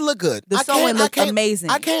sewing did look good. The sewing looked amazing.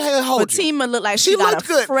 I can't hold you. Fatima looked like She got looked a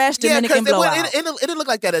good. fresh Dominican blowout. It didn't look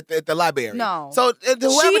like that at the library. No. So whoever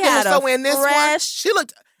did had the a sewing this one, fresh she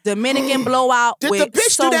looked. Dominican blowout. Did with the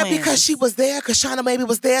bitch do that sewing. because she was there? Because Shauna maybe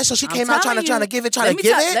was there, so she I'm came out trying telling to you. give it. Let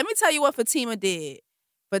me tell you what Fatima did.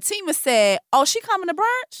 Fatima said, "Oh, she coming to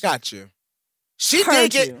brunch." Got you. She Heard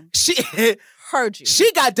did get. you. She Heard you.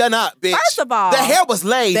 she got done up, bitch. First of all, the hair was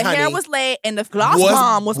laid. The honey. hair was laid, and the gloss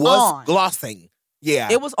bomb was on. glossing. Yeah,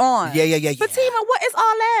 It was on. Yeah. Fatima, what is all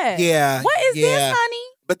that? Yeah. What is yeah. this,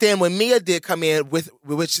 honey? But then when Mia did come in with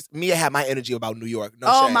which Mia had my energy about New York. No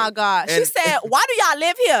Oh shade. my God. She And- said, "Why do y'all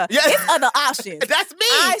live here? Yeah. There's other options." That's me.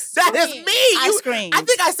 I That is screamed. me. I screamed. I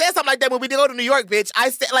think I said something like that when we did go to New York, bitch.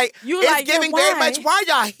 I said You it's like, giving yeah, very why? much. Why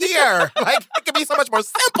y'all here? Like it could be so much more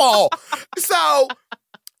simple. So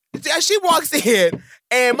yeah, she walks in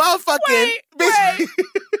and motherfucking bitch. Wait.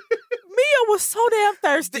 Mia was so damn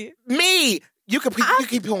thirsty. Me. You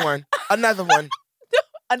keep pouring. Another one.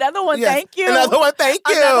 Another one, Yes. thank you. Another one, thank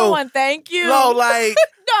you. Another one, thank you. No, like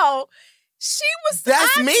No. She was.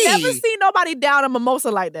 That's I've me. never seen nobody down a mimosa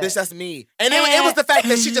like that. bitch, that's me. And it was the fact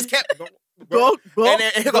that she just kept Go, and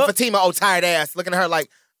then here go Fatima, oh tired ass, looking at her like,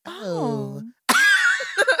 Oh.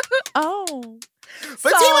 Oh.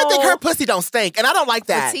 Fatima think her pussy don't stink, and I don't like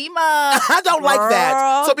that. Fatima. I don't like that.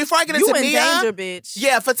 Girl, So before I get into you in Mia, danger, bitch.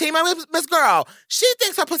 yeah, Fatima, Miss Girl, she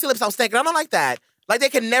thinks her pussy lips don't stink, and I don't like that. Like they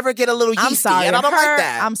can never get a little yeasty, I'm sorry. and I don't like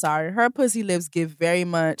that. I'm sorry. Her pussy lips give very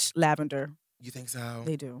much lavender. You think so?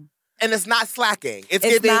 They do. And it's not slacking. It's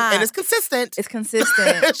It's giving, not. and it's consistent. It's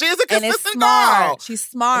consistent. She is a and consistent it's smart. girl. She's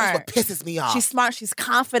That's smart. what pisses me off. She's smart. She's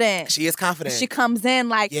confident. She is confident. She comes in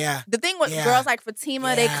like Yeah. the thing with Yeah. girls like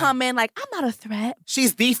Fatima, they Yeah. come in like, I'm not a threat.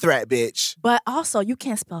 She's the threat, bitch. But also you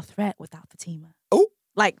can't spell threat without Fatima. Oh.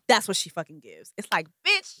 Like that's what she fucking gives. It's like,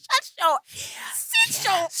 bitch,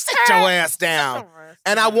 Sit your ass down.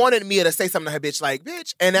 And I wanted Mia to say something to her bitch like,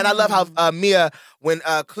 bitch. And then I love how Mia, when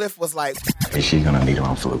Cliff was like, Is she gonna need her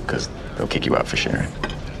own flute? Because they'll kick you out for sharing.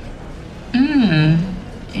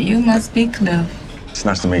 You must be Cliff. It's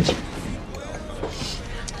nice to meet you.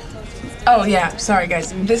 Oh, yeah. Sorry,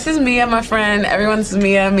 guys. This is Mia, my friend. Everyone's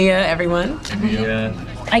Mia, everyone.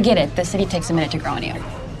 I get it. The city takes a minute to grow on you.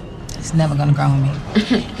 It's never gonna grow on me.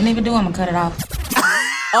 And if it do, I'm gonna cut it off.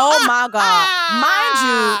 oh my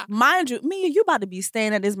God. Mind you, Mia, you about to be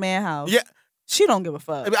staying at this man's house. yeah, She don't give a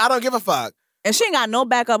fuck. I don't give a fuck. And she ain't got no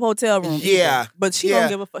backup hotel room. Yeah. either. But she Yeah. don't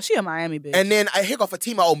give a fuck. She a Miami bitch. And then here go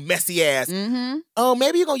Fatima, oh messy ass. mm-hmm. Oh,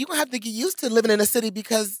 maybe you're gonna have to get used to living in a city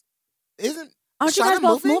because Aren't you Shauna guys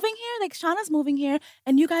both moving? moving here? Like Shauna's moving here,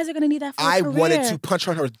 and you guys are gonna need that for I a career. wanted to punch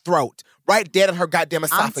her in her throat, right dead in her goddamn I'm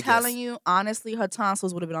esophagus. telling you, honestly, her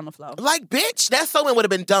tonsils would have been on the floor. Like, bitch, that sewing would have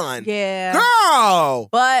been done. Yeah. Girl.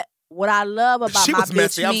 But what I love about She my was bitch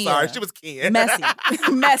messy. I'm Mia, sorry. She was keen. messy.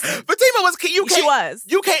 Messy. Fatima was keen. You She can't. was.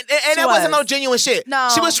 You can't. And She that wasn't was. no genuine shit. No.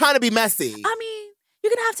 She was trying to be messy. I mean,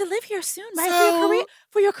 you're gonna have to live here soon, right? So-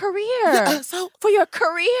 For your career. So For your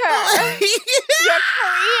career. Your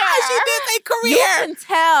career. She did say You career. can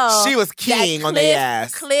tell. She was that keying on their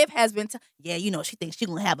ass. Cliff has been, yeah, you know, she thinks she's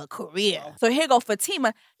gonna have a career. So here go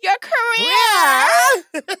Fatima. Your career.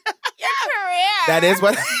 Your career. That is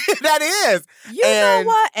what that is. You and know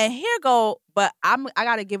what? And here go, but I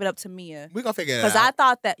gotta give it up to Mia. We're gonna figure it out. Because I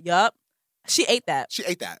thought that, she ate that. She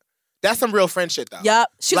ate that. That's some real friend shit though. Yup.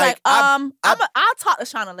 She's Like, like, I'll talk to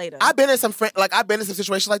Shauna later. I've been in some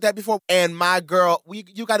situations like that before, and my girl,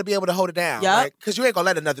 you got to be able to hold it down, Yup. right? Because you ain't gonna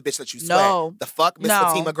let another bitch let you sweat. No. The fuck, Miss No.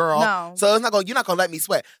 Fatima girl. No. So you're not gonna let me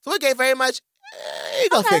sweat. So it gave very much. You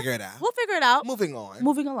gonna Okay. figure it out. We'll figure it out. Moving on.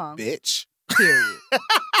 Moving along. Bitch. Period.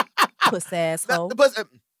 Puss asshole.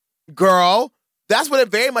 Girl, that's what it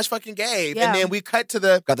very much fucking gave. Yeah. And then we got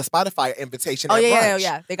the Spotify invitation Oh, at yeah.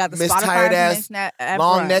 brunch. They got the Miss Spotify tired ass, information at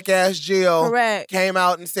long brunch. neck ass Jill Correct. came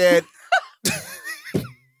out and said,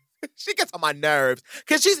 she gets on my nerves.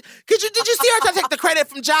 Did you see her try to take the credit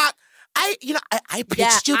from Jock? I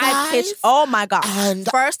pitched you guys. Oh my God. And,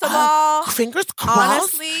 First of all, fingers crossed,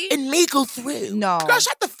 honestly, and me go through. No. Girl,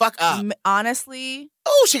 shut the fuck up. Honestly,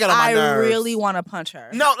 Oh, she got on my I nerves. really want to punch her.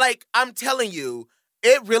 No, like, I'm telling you,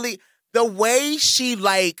 it really, the way she,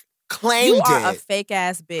 like, claimed You are it. a fake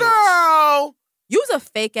ass bitch. Girl. You's a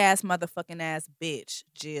fake ass motherfucking ass bitch,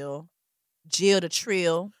 Jill. Jill the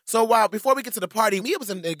Trill. So, before we get to the party, Mia was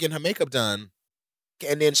in there getting her makeup done.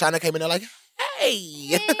 And then Shauna came in there like,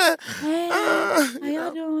 hey. How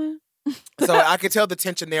y'all doing? So I could tell the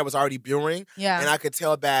tension there was already brewing. Yeah. And I could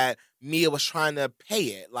tell that Mia was trying to pay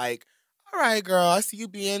it. Like, all right, girl, I see you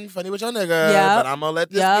being funny with your nigga, Yep. but I'm going to let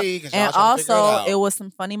this Yep. be. 'Cause y'all And trying to figure also, it out. was some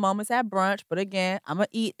funny moments at brunch. But again, I'm going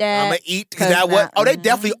to eat that. I'm going to eat. Because 'cause that was, now- they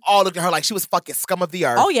definitely all looked at her like she was fucking scum of the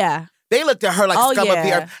earth. Oh, yeah. They looked at her like Oh, scum of the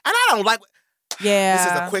yeah. earth. And I don't like, Yeah.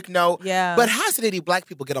 this is a quick note. Yeah. But Hasidic black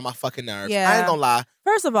people get on my fucking nerves. Yeah. I ain't gonna lie.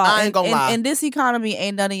 First of all, I ain't gonna lie. in this economy,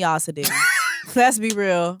 ain't none of y'all Hasidic. Let's be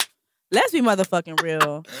real. Let's be motherfucking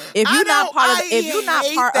real. If I you're not know, part of, I if you're not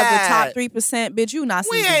hate part of the that. top 3%, bitch, you not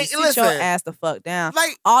We Hasidic. ain't- Sit listen. your ass the fuck down.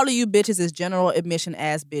 Like, All of you bitches is general admission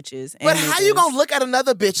ass bitches. and but how you niggas. gonna look at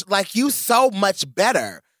another bitch like you so much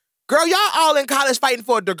better? Girl, y'all all in college fighting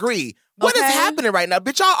for a degree. What is Okay. happening right now?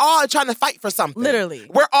 Bitch, y'all all trying to fight for something. Literally.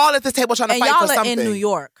 We're all at this table trying to And fight y'all for are something. in New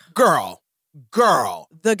York, Girl.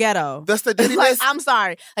 the ghetto. The stupidity Like, list? I'm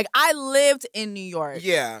sorry. Like I lived in New York.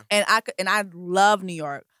 Yeah. And I love New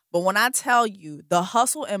York. But when I tell you the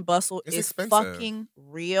hustle and bustle It's is expensive. fucking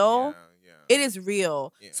real. It is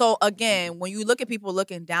real. Yeah. So again, when you look at people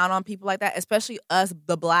looking down on people like that, especially us,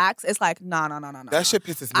 the blacks, it's like, no. That shit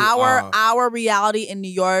pisses me off. Our reality in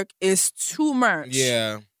New York is too much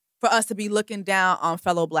Yeah. for us to be looking down on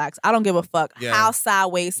fellow blacks. I don't give a fuck Yeah. how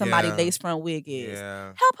sideways somebody Yeah. lace front wig is. Yeah.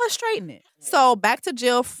 Help her straighten it. So back to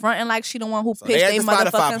Jill fronting like she the one who So pitched they a at the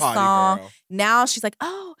Spotify motherfucking party, song. girl. Now she's like,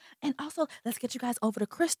 oh, and also let's get you guys over to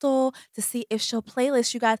Crystal to see if she'll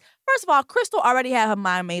playlist you guys. First of all, Crystal already had her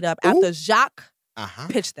mind made up after Jacques Uh-huh.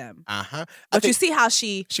 pitched them. Uh-huh. But you see how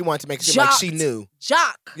she She wanted to make it seem like she Jocked. knew.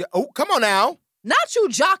 Jacques, Yeah. Oh, come on now. not you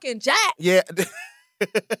Jock and Jack Yeah.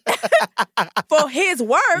 for his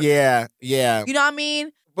work. Yeah. Yeah. You know what I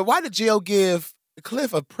mean? But why did Jill give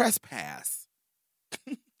Cliff a press pass?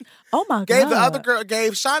 Oh my Gave God. the other girl,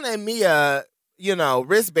 gave Shauna and Mia,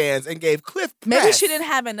 wristbands, and gave Cliff press. Maybe she didn't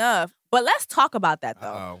have enough. But let's talk about that though.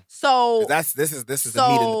 Uh-oh. So This is the meat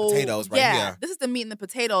and the potatoes right yeah, here. this is the meat and the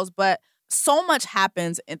potatoes. But so much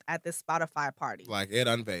happens at this Spotify party. Like it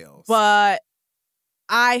unveils. But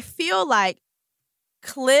I feel like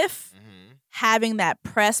Cliff Mhm. having that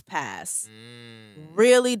press pass Mm.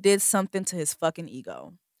 really did something to his fucking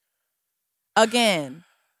ego. Again,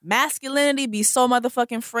 masculinity be so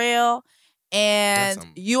motherfucking frail. And That's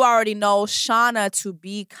you already know Shauna to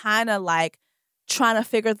be kind of like trying to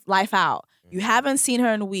figure life out. You haven't seen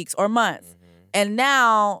her in weeks or months. Mhm. And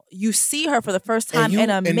now you see her for the first time And you- in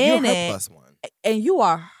a and you're minute. her plus one. And you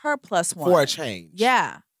are her plus one. For a change.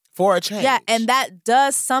 Yeah. For a change. Yeah. And that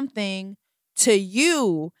does something to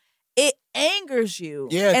you. It angers you.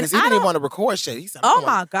 Yeah, And because he I didn't even don't- want to record shit. He said, Oh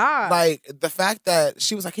my God. Like, the fact that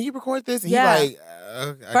she was like, can you record this? And Yeah. he like,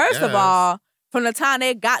 I First of guess. all, from the time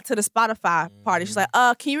they got to the Spotify party, she's like,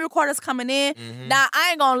 can you record us coming in? Mhm. Now, I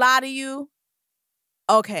ain't gonna lie to you.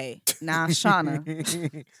 Okay. Now,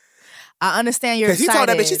 Shauna, I understand you're Because excited. he told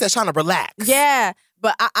that bitch, she said, Shauna, relax. Yeah,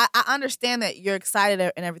 but I understand that you're excited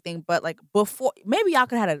and everything, but like before, maybe y'all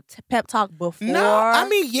could have had a pep talk before. No, I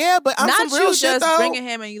mean, yeah, but I'm not some real you shit, just though. bringing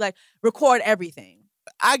him and you like record everything.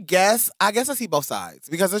 I guess I see both sides.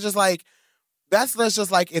 Because it's just like, that's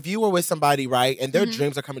just like, if you were with somebody, right, and their Mhm.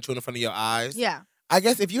 dreams are coming true in front of your eyes, Yeah. I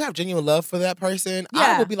guess if you have genuine love for that person, I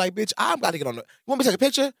Yeah. would be like, bitch, I'm about to get on the, you want me to take a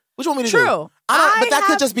picture? What you want me to do? True. But that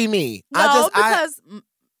could have- just be me. No, because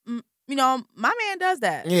my man does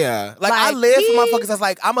that. Yeah. Like I Like, live he- for motherfuckers that's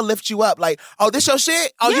like, I'm going to lift you up. Like, oh, this your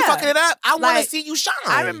shit? Oh, you Yeah. fucking it up? I want to Like, see you shine.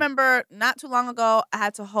 I remember not too long ago, I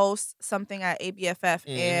had to host something at ABFF,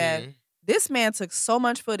 and Mhm. this man took so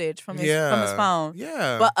much footage from his Yeah. phone.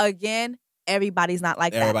 Yeah. But again, everybody's not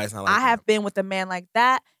like Everybody's that. not like I that. have been with a man like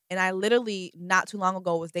that, and I literally not too long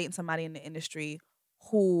ago was dating somebody in the industry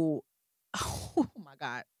who, oh my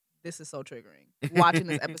God, this is so triggering. Watching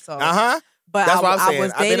this episode, Uh-huh. But That's what I'm I saying.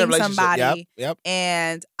 was I've been in a dating relationship. somebody, Yep.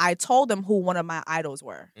 and I told him who one of my idols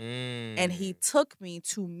were. Mm. And he took me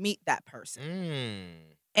to meet that person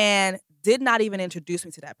Mm. and did not even introduce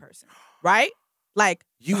me to that person, right? Like,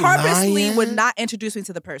 You purposely lying? would not introduce me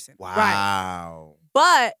to the person. Wow. Right.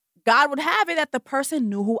 But God would have it that the person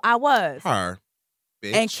knew who I was Her.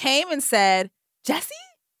 Bitch. and came and said, Jesse?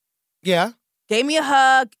 Yeah. Gave me a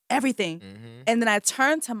hug, everything. Mm-hmm. And then I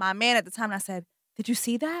turned to my man at the time and I said, did you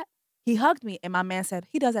see that? He hugged me. And my man said,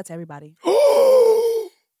 he does that to everybody. Ooh.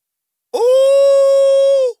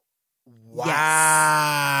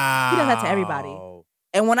 Wow. He does that to everybody.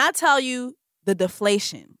 And when I tell you the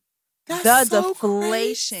deflation, That's the so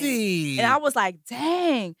deflation. crazy. And I was like,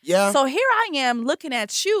 dang. Yeah. So here I am looking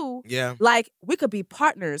at you Yeah. like we could be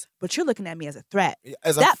partners, but you're looking at me as a threat.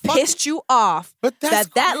 As a That fucking- pissed you off But that's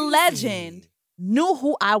that crazy. legend knew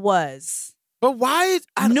who I was. But why is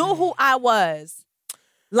Knew who I was.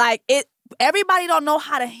 Like it. Everybody don't know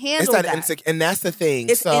how to handle it's that. and that's the thing.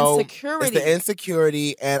 It's so insecurity. It's the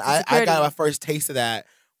insecurity, and I Insecurity. got my first taste of that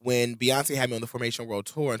when Beyonce had me on the Formation World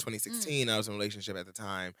Tour in 2016. I was in a relationship at the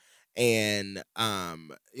time, and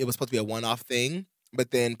it was supposed to be a one-off thing.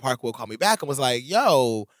 But then Parkwood called me back and was like,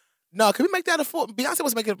 "Yo, no, can we make that a full?" Beyonce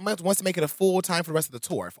wants to make it a full time for the rest of the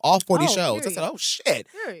tour, for all 40 shows. Period. I said, "Oh shit!"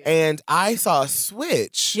 Period. And I saw a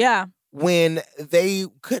switch. Yeah. When they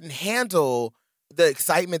couldn't handle the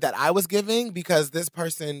excitement that I was giving because this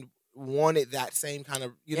person wanted that same kind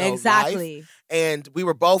of, exactly. life. And we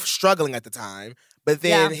were both struggling at the time. But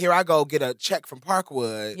then Yeah. here I go get a check from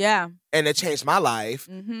Parkwood. Yeah. And it changed my life.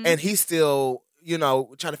 Mhm. And he's still,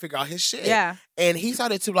 trying to figure out his shit. Yeah. And he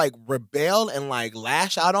started to like rebel and like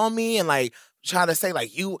lash out on me and like trying to say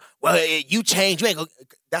like you changed. You ain't go.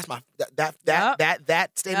 That's my that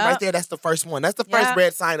statement right there. That's the first one. That's the first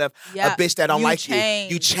red sign of a bitch that don't like you.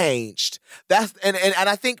 You changed. That's and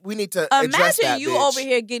I think we need to address that. Imagine you bitch. over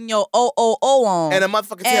here getting your on, and a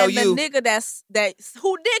motherfucker tell and you the nigga that's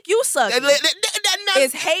who dick you sucking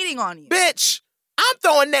is hating on you. Bitch, I'm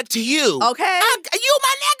throwing neck to you. Okay, you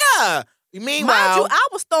my nigga. Meanwhile, mind you, I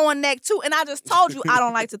was throwing neck too, and I just told you I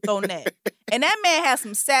don't like to throw neck. And that man has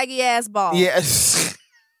some saggy ass balls. Yes.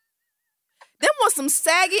 Them was some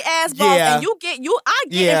saggy ass balls, Yeah. and I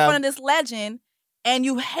get in front of this legend, and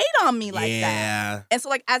you hate on me like that. And so,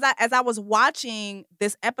 like as I was watching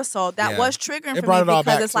this episode, that was triggering for me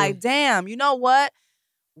because it's like, damn, you know what?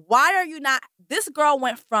 Why are you not? This girl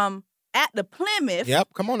went from at the Plymouth. Yep.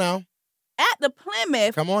 Come on now. At the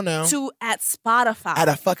Plymouth. Come on now. To at Spotify. At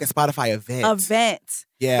a fucking Spotify event.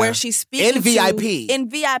 Yeah. Where she's speaking in VIP. In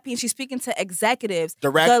VIP, and she's speaking to executives.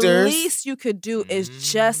 Directors. The least you could do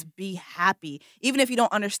is just be happy. Even if you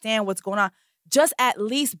don't understand what's going on, just at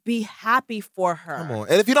least be happy for her. Come on.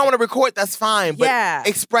 And if you don't want to record, that's fine. But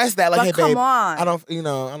express that. Like, but hey, come babe, on. I don't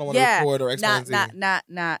want to record or X, Y, and Z.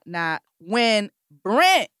 Not. When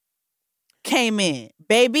Brent came in,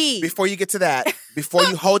 baby. Before you get to that, before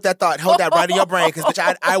you hold that thought, hold that right in your brain, because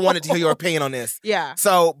bitch, I wanted to hear your opinion on this. Yeah.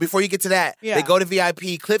 So before you get to that, Yeah. they go to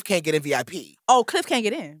VIP. Cliff can't get in VIP. Oh, Cliff can't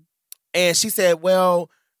get in. And she said, well,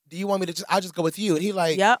 do you want me to I'll just go with you. And he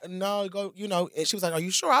like, Yep. no, go, and she was like, are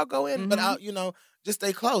you sure? I'll go in, but I'll, just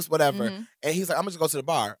stay close, whatever. Mhm. And he's like, I'm just go to the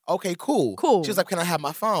bar. Okay, cool. Cool. She was like, can I have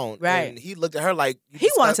my phone? Right. And he looked at her like, He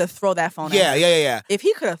wanted to throw that phone Yeah, at her. yeah. If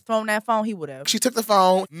he could have thrown that phone, he would have. She took the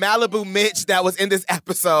phone. Malibu Mitch, that was in this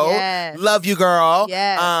episode. Yes. Love you, girl.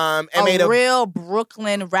 Yes. And a made real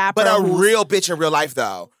Brooklyn rapper. but a who's- real bitch in real life,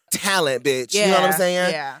 though. Talent, bitch. You know what I'm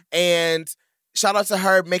saying? Yeah. And shout out to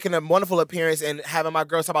her making a wonderful appearance and having my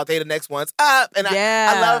girls talk about they the next ones up. And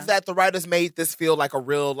Yeah. I love that the writers made this feel like a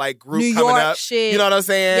real like group New coming York up. shit. You know what I'm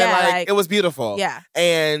saying? Yeah, like like- it was beautiful. Yeah.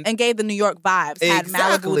 And gave the New York vibes. Had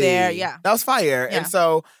Malibu there. Yeah. That was fire. Yeah. And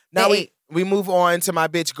so now They we move on to my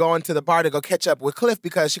bitch going to the bar to go catch up with Cliff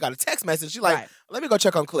because she got a text message. She's like, Right. let me go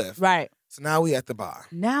check on Cliff. Right. So now we at the bar.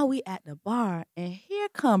 Now we at the bar, and here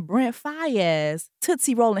come Brent Fayez,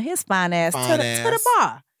 Tootsie rolling his fine ass to the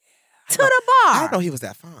bar. To the bar. I didn't know he was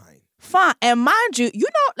that fine. Fine. And mind you,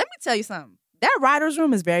 let me tell you something. That writer's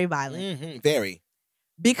room is very violent. Mm-hmm. Very.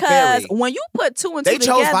 Because Very. when you put two and They two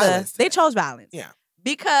chose together, violence. they chose violence. Yeah.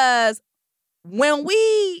 Because when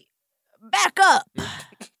we back up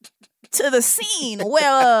to the scene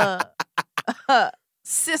where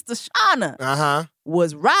Sister Shauna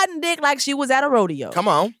was riding dick like she was at a rodeo. Come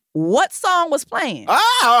on. What song was playing?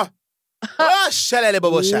 Shut up,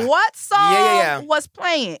 bubble shot. What song Yeah. was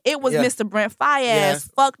playing? It was Yeah. Mr. Brent Fayez, Yes.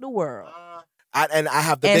 Fuck the World. I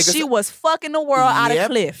have the And biggest. she was fucking the world out of Yep.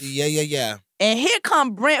 Cliff. Yeah. And here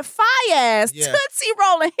come Brent Fayez, Yeah. Tootsie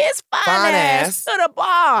rolling his fine ass to the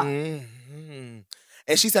bar. Mm-hmm.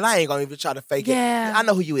 And she said, I ain't gonna even try to fake Yeah. it. I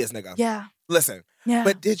know who you is, nigga. Yeah. Listen. Yeah.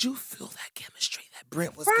 But did you feel that chemistry that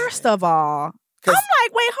Brent was First giving? of all, I'm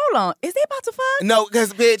like, wait, hold on. Is they about to fuck? No,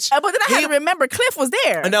 because, bitch. But then I had to remember Cliff was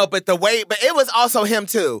there. No, but it was also him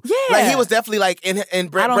too. Yeah. Like he was definitely like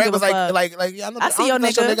and Brent was like yeah, I see your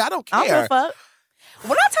nigga. I don't care. I don't give a fuck.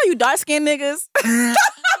 When I tell you dark skinned niggas.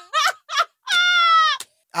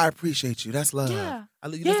 I appreciate you. That's love. Yeah. You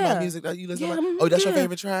listen to my music. You listen to my, that's your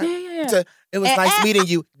favorite track? Yeah. It was nice meeting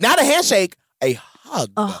you. Not a handshake, a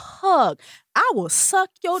hug. A hug. I will suck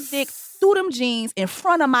your dick through them jeans in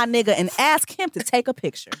front of my nigga and ask him to take a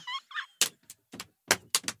picture.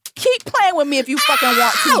 Keep playing with me if you fucking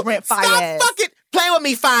want to, Brent Fire ass. Stop fucking playing with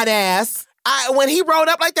me, fine ass. When he rolled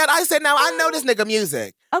up like that, I said, now I know this nigga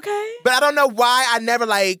music. Okay. But I don't know why I never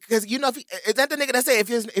because is that the nigga that said if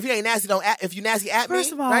you ain't nasty, don't act, if you nasty, at me?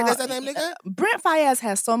 First of all, right? That's that name, nigga? Brent Fayez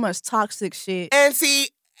has so much toxic shit. And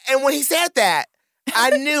when he said that,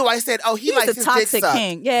 I knew, I said, oh, he likes his dick sucked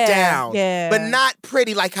king. down. Yeah. But not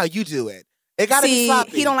pretty like how you do it. It gotta be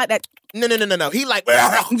sloppy. He don't like that. No. He like,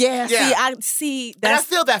 yeah. See, I see that. And I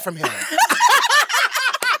feel that from him.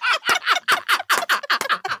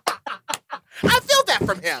 I feel that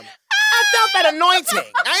from him. I felt that anointing.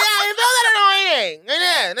 I felt that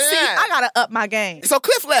anointing. See, I gotta up my game. So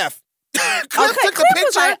Cliff left. Cliff took the picture.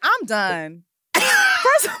 Was like, I'm done.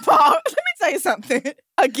 First of all, let me tell you something.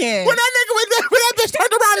 Again. When that bitch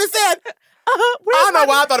turned around and said, I don't know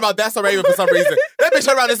why I thought about That's So Raven for some reason. That bitch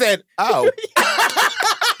turned around and said, oh.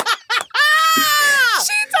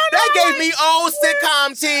 That gave me old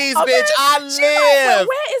sitcom tease, bitch. I live.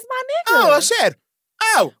 Where is my nigga? Oh, shit.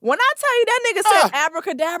 Oh. When I tell you that nigga said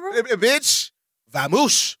abracadabra. Bitch,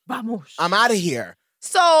 vamoosh. I'm out of here.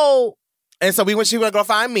 So. And so she went to go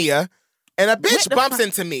find Mia, and a bitch bumps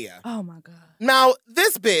into Mia. Oh, my God. Now,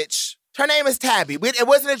 this bitch, her name is Tabby. It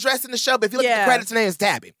wasn't addressed in the show, but if you look at the credits, her name is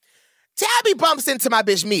Tabby. Tabby bumps into my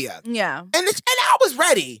bitch Mia. Yeah. And I was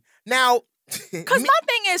ready. Now, because my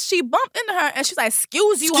thing is, she bumped into her and she's like,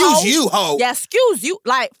 excuse you, ho. Yeah, excuse you.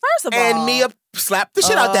 Like, first of all. And Mia slapped the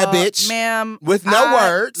shit out that bitch. Ma'am. With no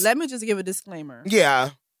words. Let me just give a disclaimer. Yeah.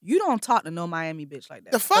 You don't talk to no Miami bitch like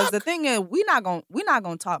that. The fuck? The thing is, we're not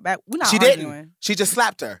gonna talk back. We're not she arguing. Didn't. She just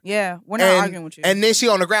slapped her. Yeah, we're not arguing with you. And then she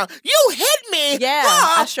on the ground, you hit me. Yeah,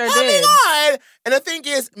 I sure did. On. And the thing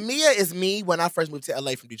is, Mia is me when I first moved to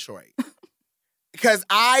LA from Detroit. Because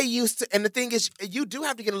I used to, and the thing is, you do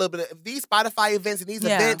have to get a little bit of these Spotify events and these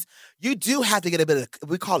events, you do have to get a bit of,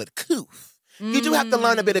 we call it coof. You do have to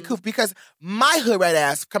learn a bit of coof because my hood rat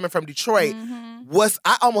ass coming from Detroit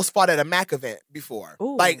I almost fought at a Mac event before.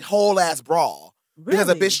 Ooh. Like whole ass brawl. Really? Because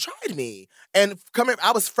a bitch tried me. And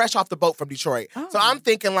I was fresh off the boat from Detroit. Oh. So I'm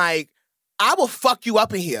thinking like, I will fuck you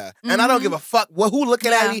up in here. And I don't give a fuck who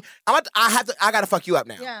looking at me. I gotta fuck you up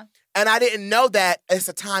now. Yeah. And I didn't know that it's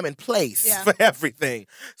a time and place for everything.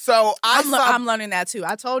 So I'm learning that too.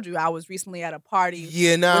 I told you I was recently at a party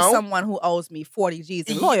with someone who owes me 40 G's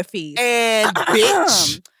in lawyer fees. And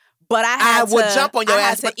bitch. But I would jump on your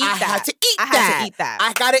ass, but I had to eat that.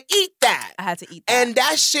 I gotta eat that. I had to eat that. And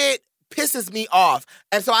that shit pisses me off.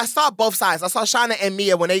 And so I saw both sides. I saw Shauna and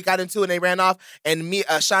Mia when they got into it and they ran off. And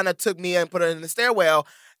Shauna took Mia and put her in the stairwell.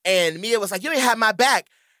 And Mia was like, you ain't have my back.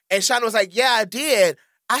 And Shauna was like, yeah, I did.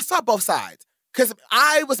 I saw both sides. Because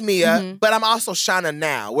I was Mia, but I'm also Shauna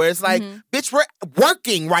now. Where it's like, bitch, we're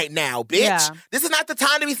working right now, bitch. Yeah. This is not the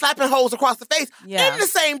time to be slapping hoes across the face. Yeah. In the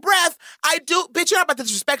same breath, bitch, you're not about to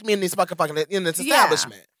disrespect me in this in this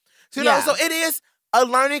establishment. So, so it is a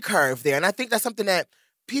learning curve there. And I think that's something that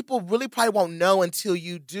people really probably won't know until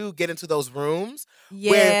you do get into those rooms.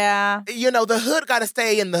 Yeah. Where, the hood got to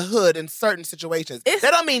stay in the hood in certain situations. That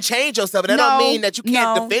don't mean change yourself. That don't mean that you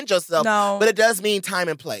can't defend yourself. No. But it does mean time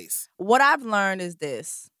and place. What I've learned is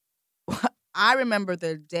this. I remember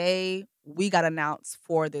the day we got announced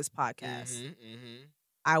for this podcast.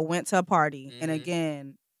 I went to a party. And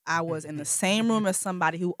again, I was in the same room as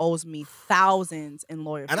somebody who owes me thousands in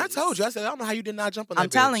lawyer fees. And I told you, I said, I don't know how you did not jump on that I'm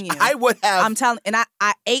telling you. I would have. I'm telling, and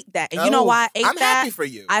I ate that. And you know why I ate that? I'm happy for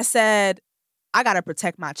you. I said, I got to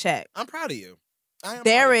protect my check. I'm proud of you. I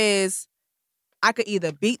could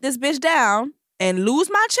either beat this bitch down and lose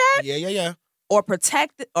my check. Yeah. Or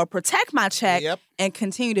protect my check and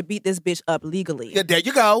continue to beat this bitch up legally. Yeah, there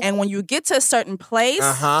you go. And when you get to a certain place,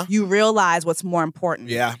 you realize what's more important.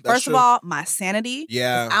 Yeah, that's First true. of all, my sanity.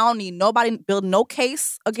 Yeah. I don't need nobody building no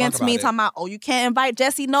case against me talking about, you can't invite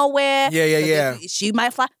Jessie nowhere. Yeah. She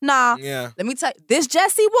might fly. Nah. Yeah. Let me tell you, this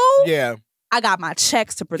Jessie Woo. Yeah. I got my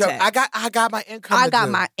checks to protect. Yo, I got my income. I got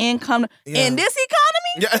my income in this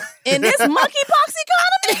economy. In this monkeypox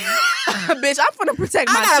economy, bitch, I'm gonna protect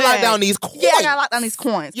my check. I gotta lock down these coins. Yeah, I gotta lock down these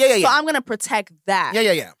coins. Yeah. So I'm gonna protect that.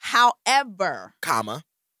 Yeah. However, comma.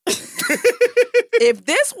 if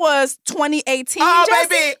this was 2018, Oh,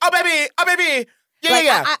 baby.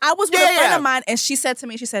 Yeah. I was with a friend of mine, and she said to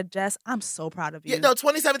me, Jess, I'm so proud of you. Yeah, no,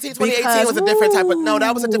 2017, 2018 was a different type of,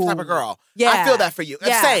 that was a different type of girl. Yeah. I feel that for you.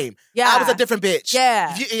 Yeah. Same. Yeah. I was a different bitch.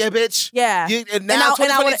 Yeah. Yeah, bitch. Yeah. And now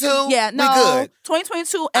 2022, we good.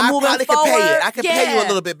 2022 and I moving probably forward. can pay it. I can pay you a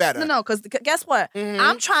little bit better. No, because guess what?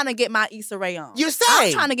 I'm trying to get my Issa Rae on. You say.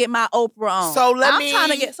 I'm trying to get my Oprah on. So let me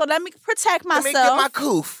protect myself. Let me get my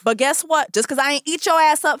coof. But guess what? Just because I ain't eat your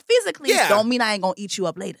ass up physically, don't mean I ain't gonna eat you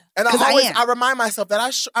up later. And I I remind myself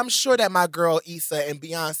that I'm sure that my girl Issa and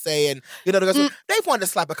Beyonce and the girls, they've wanted to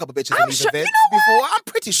slap a couple bitches in these events before. I'm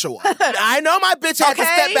pretty sure. I know my bitch had to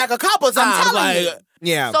step back a couple times.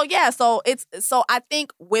 So I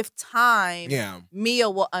think with time, Mia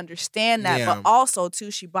will understand that. But also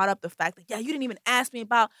too, she brought up the fact that you didn't even ask me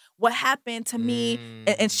about what happened to me,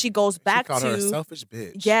 and she goes back to she called her a selfish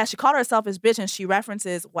bitch. Yeah, she called her a selfish bitch, and she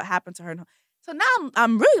references what happened to her. So now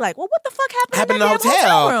I'm really like, well, what the fuck happened in the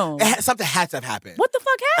hotel room? Something had to have happened. What the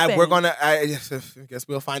fuck happened? And we're gonna. I guess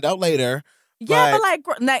we'll find out later. Yeah,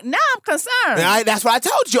 but now I'm concerned. That's what I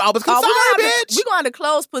told you. I was concerned, bitch. We're going to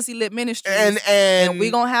close Pussy Lip Ministries. And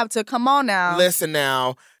we're going to have to come on now. Listen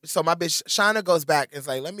now. So my bitch, Shauna goes back and is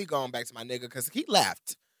like, let me go on back to my nigga because he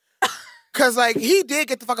left. Because, he did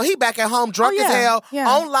get the fuck out. He back at home drunk as hell,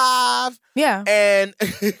 on live. Yeah. And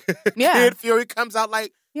Kid Fury comes out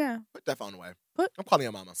like, put that phone away. I'm calling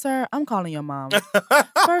your mama. Sir, I'm calling your mom.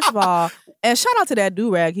 First of all, and shout out to that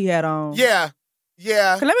do-rag he had on. Yeah.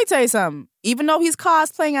 Let me tell you something. Even though he's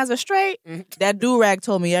cosplaying as a straight, that do-rag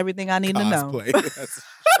told me everything I need to know.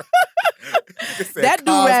 That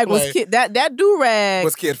do-rag was that do-rag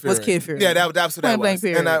was Kid Fury. Yeah, that was what that was.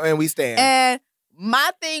 And we stand. And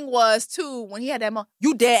my thing was too, when he had that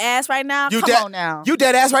you dead ass right now? Come on now. You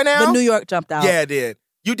dead ass right now? The New York jumped out. Yeah, it did.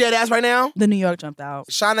 You dead ass right now? The New York jumped out.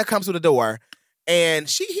 Shauna comes to the door and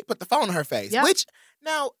he put the phone in her face. Yep. Which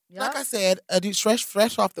now, like I said,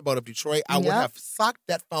 fresh off the boat of Detroit, I would have socked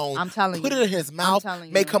that phone, put it in his mouth,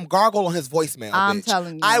 make him gargle on his voicemail. I'm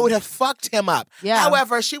telling you. I would have fucked him up. Yeah.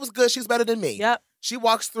 However, she was good. She was better than me. Yep. She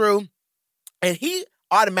walks through and he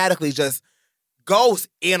automatically just goes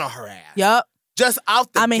in on her ass. Yep. Just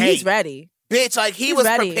out the gate. He's ready. Bitch, he was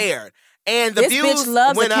ready. Prepared. And the this views bitch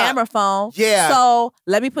loves went a camera phone. Yeah. So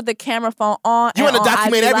let me put the camera phone on. You want to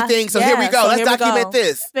document everything, so here we go. Let's document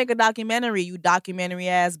this. Let's make a documentary, you documentary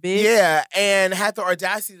ass bitch. Yeah, and had the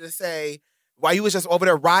audacity to say, while you was just over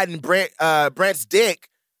there riding Brent's dick,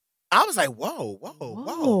 I was like, whoa.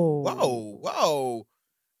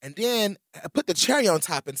 And then I put the cherry on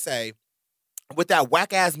top and say, with that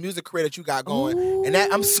whack ass music career that you got going, and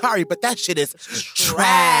that I'm sorry, but that shit is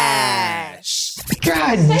trash.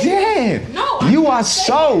 God damn! No, you are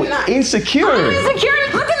so insecure. I'm insecure.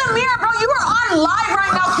 Look in the mirror, bro. You are on live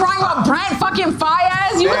right now crying about Brent fucking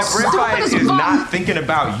Fayez. You look Brent Fayez is not thinking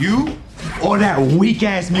about you or that weak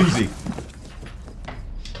ass music.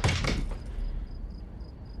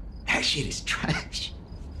 That shit is trash.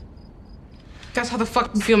 That's how the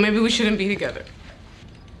fuck you feel. Maybe we shouldn't be together.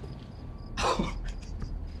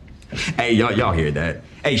 Hey, y'all hear that?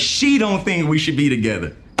 Hey, she don't think we should be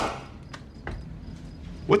together.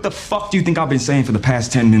 What the fuck do you think I've been saying for the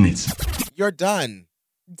past 10 minutes? You're done.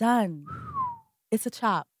 Done. It's a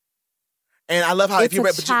chop. And I love how did you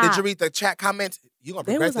read the chat comments? You're going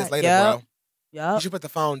to regret this later, bro. Yep. You should put the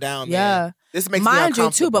phone down, yeah. man. This makes me Mind uncomfortable.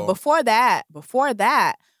 you, too, but before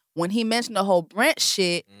that, when he mentioned the whole Brent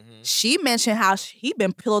shit, she mentioned how he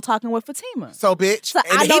been pillow talking with Fatima. So, bitch. So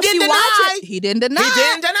and he didn't deny. He didn't deny. He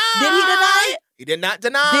didn't deny. Did he deny it? He did not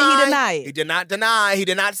deny. Did he deny it? He did not deny. He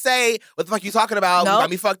did not say, what the fuck you talking about? Nope. You got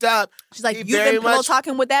me fucked up. She's like, you've been pillow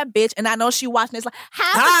talking with that bitch, and I know she watching this like,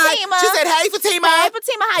 hi, Fatima. She said, hey, Fatima. Hey,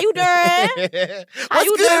 Fatima, how you doing?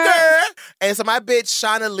 What's good, girl? And so my bitch,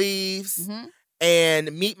 Shauna, leaves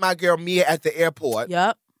and meet my girl, Mia, at the airport.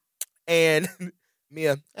 Yep. And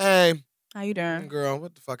Mia, hey. How you doing? Girl,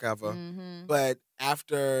 what the fuck ever. But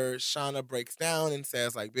after Shauna breaks down and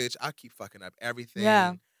says, like, bitch, I keep fucking up everything.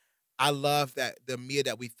 Yeah. I love that the Mia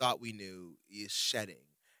that we thought we knew is shedding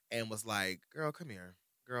and was like, girl, come here.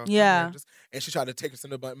 Girl, come here. And she tried to take her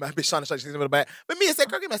cinnamon bun. My bitch Shauna tried to take her cinnamon bun. But Mia said,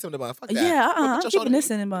 girl, give me that cinnamon bun. Fuck that. Yeah, I'm keeping this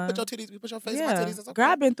cinnamon bun. Put your titties, put your face in my titties. It's okay. Girl,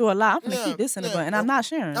 I've been through a lot. I'm going to keep this cinnamon bun. And I'm not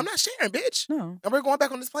sharing. I'm not sharing, bitch. No. And we're going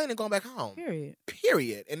back on this plane and going back home.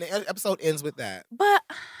 Period. And the episode ends with that. But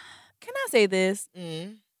can I say this?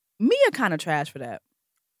 Mia kind of trash for that.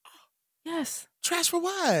 Yes. Trash for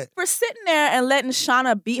what? For sitting there and letting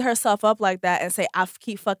Shauna beat herself up like that and say, I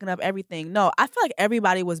keep fucking up everything. No, I feel like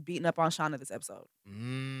everybody was beating up on Shauna this episode.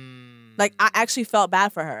 Like, I actually felt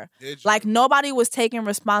bad for her. Did you? Like, nobody was taking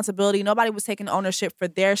responsibility. Nobody was taking ownership for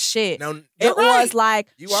their shit. No, it was like,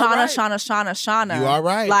 You are Shauna. right. You are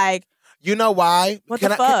right. Like, you know why? What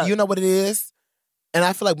the fuck? You know what it is? And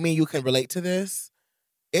I feel like me and you can relate to this.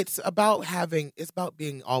 It's about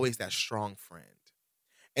being always that strong friend.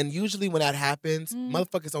 And usually when that happens,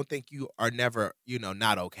 motherfuckers don't think you are never,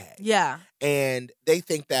 not okay. Yeah. And they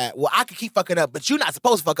think that, well, I can keep fucking up, but you're not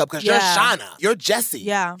supposed to fuck up because you're Shauna. You're Jesse.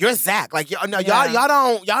 Yeah. You're Zach. Like, y'all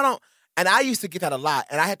don't. And I used to get that a lot.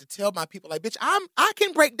 And I had to tell my people, like, bitch, I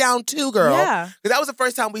can break down too, girl. Yeah. Because that was the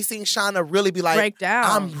first time we seen Shauna really be like, break down.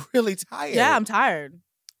 I'm really tired. Yeah, I'm tired.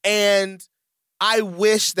 And I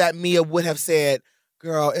wish that Mia would have said,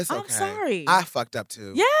 girl, it's okay. I'm sorry. I fucked up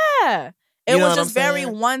too. Yeah. It You know was what just I'm very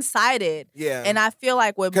saying? one-sided. Yeah. And I feel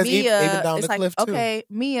like with 'Cause Mia, even down it's the like, cliff, too. okay,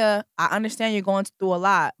 Mia, I understand you're going through a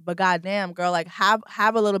lot, but goddamn, girl, like have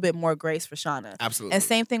a little bit more grace for Shauna. Absolutely. And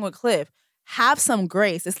same thing with Cliff. Have some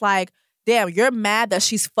grace. It's like, damn, you're mad that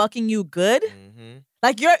she's fucking you good? Mm-hmm.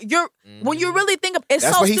 Like you're when you really think of it's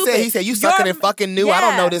That's so what he stupid. said. He said, you sucking and fucking new. I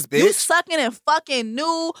don't know this bitch. You sucking and fucking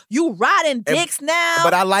new. You riding dicks now.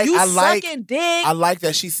 But I like sucking dick. I like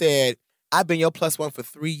that she said, I've been your plus one for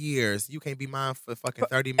 3 years. You can't be mine for fucking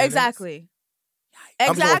 30 minutes. Exactly.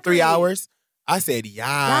 I'm doing 3 hours. I said,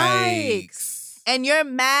 yikes. And you're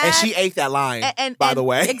mad. And she ate that line, and by the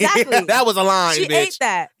way. Exactly. That was a line, she bitch. ate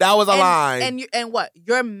that. That was a line. And what?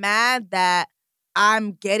 You're mad that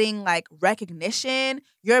I'm getting like recognition.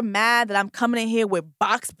 You're mad that I'm coming in here with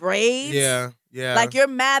box braids. Yeah. Like you're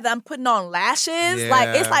mad that I'm putting on lashes.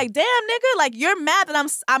 Like it's like, damn, nigga. Like you're mad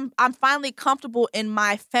that I'm finally comfortable in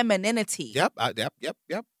my femininity. Yep.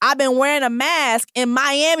 I've been wearing a mask in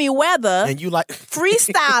Miami weather. And you like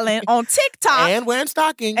freestyling on TikTok. And wearing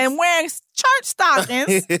stockings. And wearing church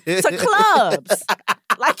stockings to clubs.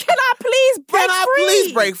 Like, can I please break free? Can I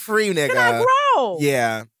please break free, nigga? Can I grow?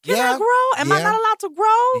 Yeah. Can I grow? Am I not allowed to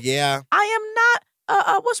grow? Yeah. I am not.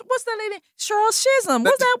 What's that lady? Cheryl Chisholm.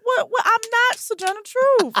 What's that? What? I'm not Sojourner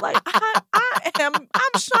Truth. Like I'm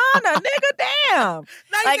Shauna. Nigga, damn.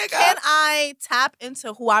 Like, nigga. Can I tap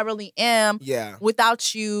into who I really am? Yeah.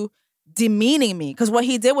 Without you demeaning me? Because what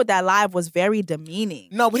he did with that live was very demeaning.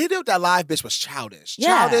 No, what he did with that live bitch was childish.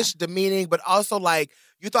 Yeah. Childish, demeaning, but also like,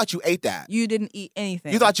 you thought you ate that. You didn't eat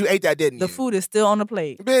anything. You thought you ate that, didn't you? The food is still on the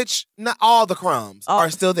plate. Bitch, not all the crumbs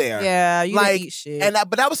are still there. Yeah, you didn't eat shit.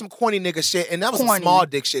 But that was some corny nigga shit, and that was some small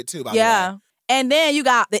dick shit too, by the way. And then you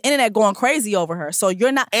got the internet going crazy over her. So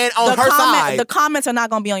you're not... And on her side. The comments are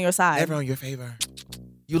not going to be on your side. Never on your favor.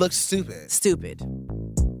 You look stupid. Stupid.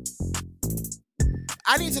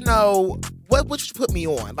 I need to know, what you put me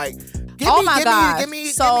on? Like... Give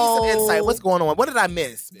me some insight. What's going on? What did I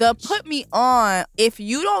miss? Bitch? The put me on, if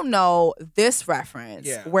you don't know this reference,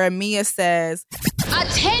 where Mia says,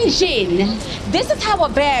 attention! This is how a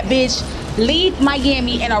bad bitch leave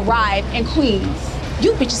Miami and arrive in Queens.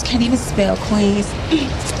 You bitches can't even spell Queens.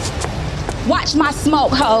 Watch my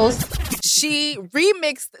smoke, hoes. She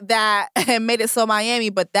remixed that and made it so Miami,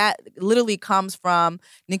 but that literally comes from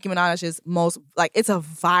Nicki Minaj's it's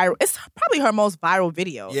probably her most viral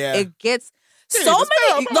video. Yeah. It gets so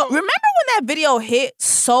many. Remember when that video hit?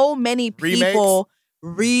 So many people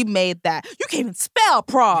remade that. You can't even spell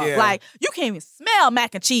Prague. Yeah. Like, you can't even smell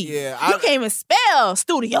mac and cheese. Yeah, you can't even spell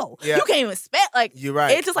studio. Yeah. You can't even spell, like, you're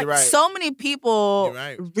right. It's just like so many people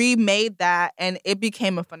remade that and it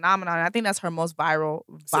became a phenomenon. And I think that's her most viral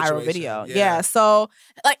video. Yeah. So,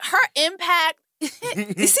 like, her impact,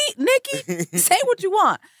 you see, Nikki, say what you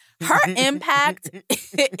want. Her impact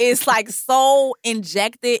is like so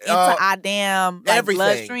injected into our damn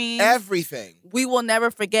bloodstream. Everything. We will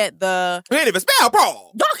never forget the... We can't even spell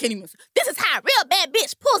Prague. Y'all can't even... This is how a real bad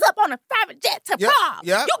bitch pulls up on a private jet to Prague.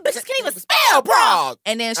 Yep. You bitches can't even spell Prague.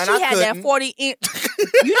 And then she had that 40-inch...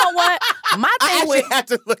 You know what? My thing with...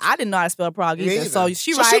 I didn't know how to spell Prague either. So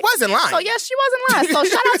she wasn't lying. So yeah, she wasn't lying. So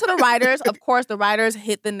shout out to the writers. Of course, the writers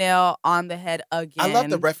hit the nail on the head again. I love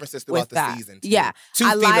the references throughout the season, too. Yeah. Two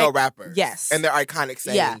female rappers. Yes. And their iconic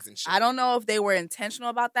sayings and shit. I don't know if they were intentional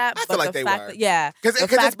about that. I feel like they were. Because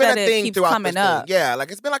it's been a thing throughout coming this up. thing. Yeah,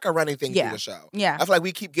 like it's been like a running thing through the show. Yeah. I feel like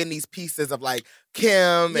we keep getting these pieces of like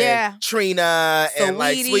Kim and Trina and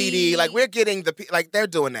like Sweetie. Like we're getting like they're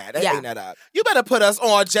doing that. They're hitting that up. You better put us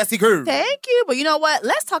on Jesse Cruz. Thank you. But you know what?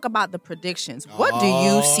 Let's talk about the predictions. What do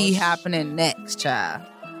you see happening next, child?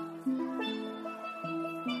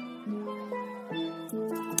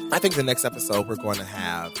 I think the next episode we're going to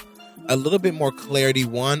have a little bit more clarity,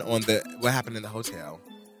 one, on what happened in the hotel.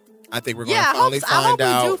 I think we're going to finally I hope find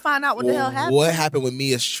out. we do find out what the hell happened. What happened with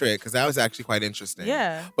Mia's trick? Because that was actually quite interesting.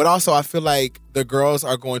 Yeah. But also, I feel like the girls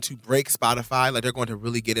are going to break Spotify. Like, they're going to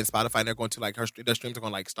really get in Spotify, and they're going to, like, their streams are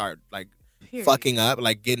going to, like, start, like, fucking up.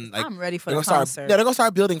 Like, getting, like... I'm ready for the concert. Yeah, they're going to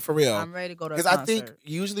start building for real. I'm ready to go to a concert. concert. Because I think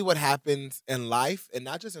usually what happens in life, and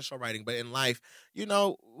not just in show writing, but in life, you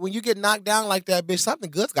know, when you get knocked down like that, bitch, something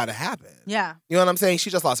good's got to happen. Yeah. You know what I'm saying? She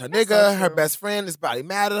just lost her nigga. so Her true. best friend is probably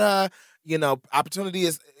mad at her. You know, opportunity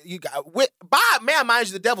is mind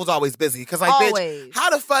you, the devil's always busy. Because, like, Always. bitch, how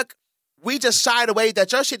the fuck we just shied away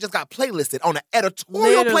that your shit just got playlisted on an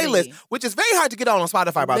editorial Literally. playlist, which is very hard to get on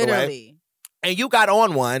Spotify, by the way. Literally. And you got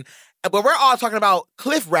on one, but we're all talking about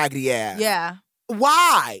Cliff raggedy ass. Yeah.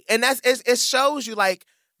 Why? And it shows you, like,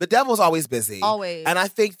 the devil's always busy. Always. And I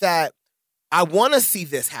think that I want to see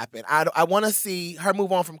this happen. I want to see her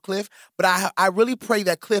move on from Cliff, but I really pray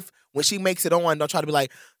that Cliff, when she makes it on, don't try to be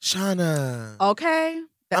like, Shauna. Okay.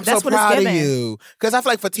 I'm That's so what proud it's of giving. you. Because I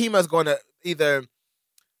feel like Fatima's going to either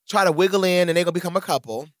try to wiggle in and they're going to become a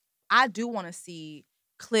couple. I do want to see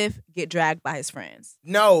Cliff get dragged by his friends.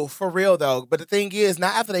 No, for real, though. But the thing is,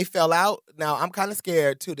 not after they fell out. Now, I'm kind of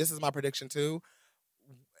scared, too. This is my prediction, too.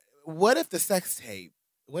 What if the sex tape,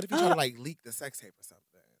 what if he try to, like, leak the sex tape or something?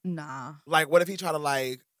 Nah. Like, what if he try to,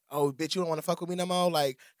 like, oh, bitch, you don't want to fuck with me no more?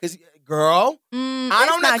 Like, because, girl, I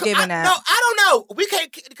don't not giving that. No, I don't know. We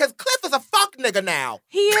can't, because Cliff is a fuck nigga now.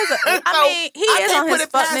 He is. I So, mean, he is can't on put his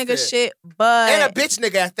it fuck past nigga it. shit, but And a bitch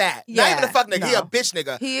nigga at that. Not Yeah, even a fuck nigga. He no. a bitch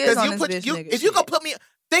nigga. He is 'Cause on his bitch nigga If you gonna shit. put me,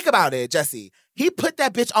 think about it, Jesse. He put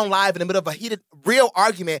that bitch on live in the middle of a heated, real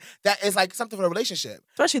argument that is like something for a relationship.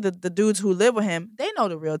 especially the dudes who live with him, they know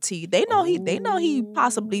the real tea. They know he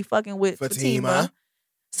possibly fucking with Fatima.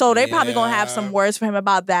 So they probably gonna have some words for him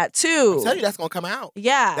about that too. I'm telling you, that's gonna come out.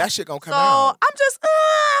 Yeah. That shit gonna come so out. I'm just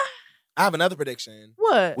I have another prediction.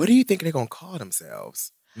 what? What do you think they're gonna call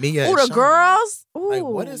themselves? Mia Ooh, and the Shauna. girls? Ooh. Like,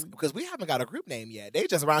 what is, because we haven't got a group name yet. They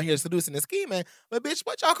just around here seducing and scheming. But bitch,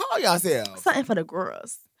 what y'all call yourselves? Something for the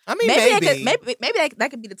girls. I mean, Maybe that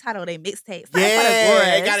could be the title of their mixtape. Something for the Yeah,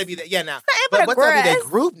 girls. it gotta be that. Yeah, now. Something for But the what's gonna be their girls.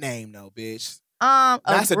 group name though, bitch? A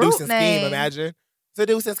Not seduce group and name. scheme, imagine.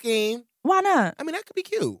 Seduce and scheme. Why not? I mean, that could be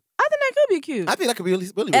cute. I think that could be cute. I think that could be really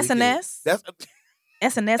cute. SNS? That's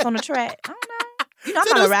SNS on the track. I don't know. You know, I'm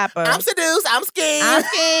not a Seduce. rapper. I'm seduced. I'm scheme. I'm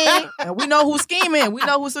scheme. And we know who's scheming. We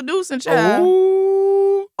know who's seducing, child.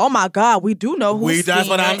 Ooh. Oh my God, we do know who's That's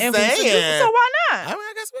what I'm scheming and who's saying. seducing, so why I not? mean,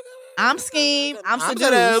 I guess we're I'm scheme. I'm seduced.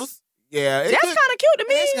 seduced. Yeah. That's kind of cute to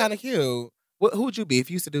me. That's kind of cute. Who would you be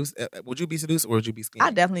if you seduce? Would you be seduced or would you be scheme?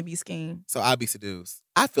 I'd definitely be scheme. So I'd be seduced.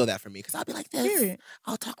 I feel that for me because I'd be like this. Period.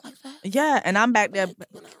 I'll talk like that. Yeah, and I'm back there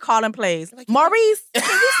Like, calling plays. like- Maurice, can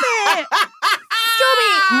you send? Excuse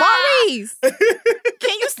me, Maurice.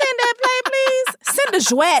 Can you send that play, please? Send the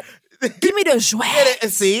jouet. Give me the Get jouet. it?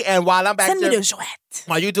 And see, and while I'm back Send me there, the jouet.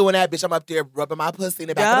 while you doing that, bitch, I'm up there rubbing my pussy in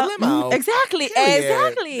the back of the limo. Exactly. Period.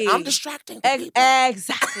 Exactly. I'm distracting the people.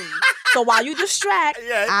 Exactly. So while you distract,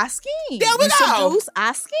 Yeah. I scheme. There we you go. Seduce,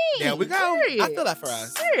 I scheme. There we go. Period. I feel that for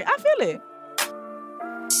us. Period. I feel it.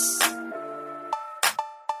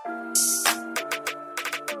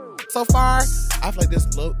 So far, I feel like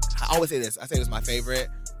this look. I always say this. I say this is my favorite,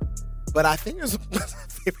 but I think it's my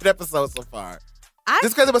favorite episode so far.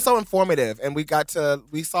 Just because it was so informative, and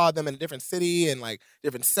we saw them in a different city and like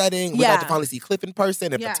different setting. We got to Yeah. finally see Cliff in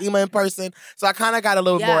person and Yeah. Fatima in person. So I kind of got a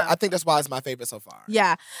little more. Yeah. I think that's why it's my favorite so far.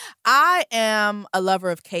 Yeah. I am a lover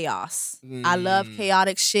of chaos. I love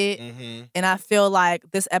chaotic shit. Mm-hmm. And I feel like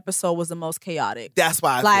this episode was the most chaotic. That's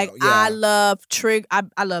why Like feel, yeah. I love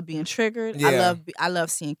I love being triggered. Yeah. I love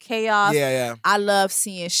seeing chaos. Yeah. I love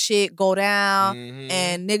seeing shit go down Mhm.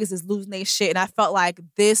 and niggas is losing their shit. And I felt like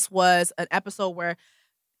this was an episode where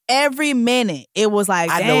every minute it was like,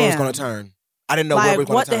 I damn, know it was going to turn. I didn't know where we were like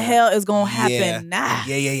going what to turn. the hell is going to happen Yeah. now?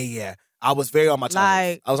 Yeah. I was very on my toes.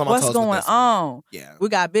 Like, I was on my what's toes with going this one. on? Yeah. We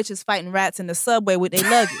got bitches fighting rats in the subway with their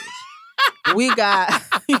luggage. We got,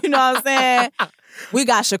 you know what I'm saying? We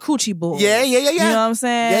got Shakuchi boys. Yeah. You know what I'm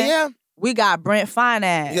saying? Yeah. We got Brent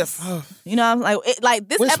Fine-Ass. Yeah. You know what I'm like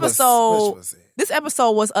this Which episode was it? this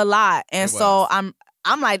episode was a lot. And It so was.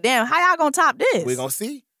 I'm like, damn, how y'all gonna top this? We're going to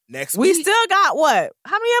see next we week. still got what?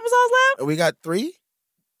 How many episodes left? We got 3,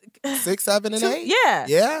 6, 7, and 8. Yeah.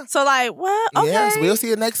 Yeah. So like, what? Okay. Yes, we'll see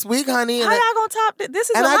you next week, honey. How y'all gonna top this? This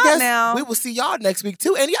is and a I lot guess now. we will see y'all next week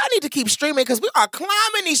too. And y'all need to keep streaming because we are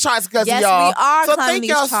climbing these charts because Yes, of y'all. we are so climbing thank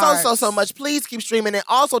these y'all charts. so much. Please keep streaming and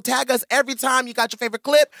also tag us every time you got your favorite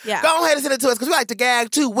clip. Yeah. Go ahead and send it to us because we like to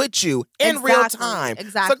gag too with you in real Exactly, time.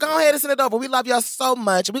 exactly. So go ahead and send it over. We love y'all so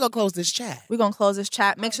much. We're gonna close this chat. We're going to close this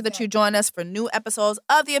chat. Make sure that you join us for new episodes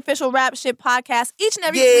of the official Rap Shit podcast each and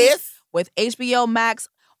every week Yes. with HBO Max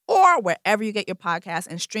or wherever you get your podcasts,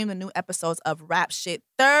 and stream the new episodes of Rap Shit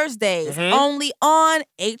Thursdays only on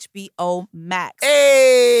HBO Max.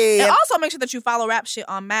 Hey! And also make sure that you follow Rap Shit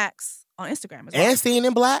on Max on Instagram as well. And Seen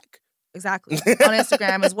in Black. Exactly. On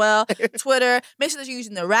Instagram as well. Twitter. Make sure that you're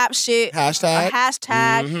using the Rap Shit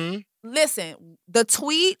hashtag. Listen, the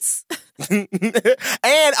tweets.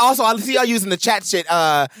 And also, I see y'all using the chat shit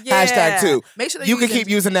hashtag too. Make sure that you can keep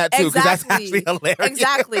using that too, because that's actually hilarious.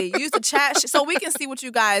 Exactly. Use the chat shit so we can see what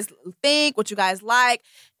you guys think, what you guys like.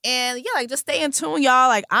 And yeah, like just stay in tune, y'all.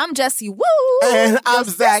 Like, I'm Jessie Woo. And I'm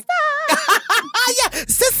Zach. Yeah,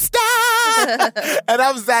 sister. And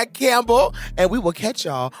I'm Zach Campbell. And we will catch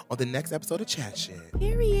y'all on the next episode of Chat Shit.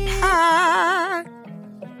 Period. Bye.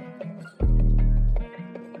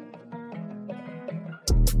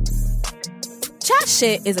 Chat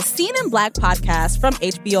Shit is a Seen in Black podcast from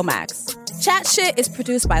HBO Max. Chat Shit is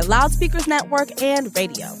produced by Loudspeakers Network and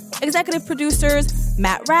Radio. Executive producers,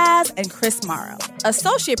 Matt Raz and Chris Morrow.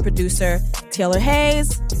 Associate producer, Taylor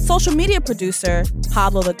Hayes. Social media producer,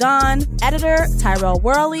 Pablo the Don. Editor, Tyrell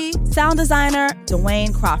Worley. Sound designer,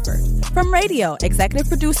 Dwayne Crawford. From Radio, executive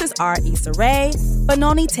producers are Issa Rae,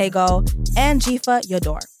 Benoni Tego, and Jifa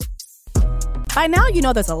Yodor. By now, you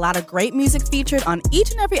know there's a lot of great music featured on each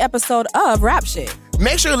and every episode of Rap Shit.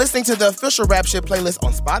 Make sure you're listening to the official Rap Shit playlist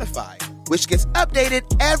on Spotify, which gets updated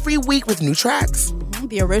every week with new tracks.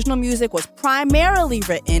 The original music was primarily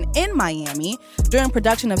written in Miami during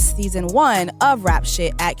production of season 1 of Rap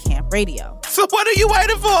Shit at Camp Radio. So what are you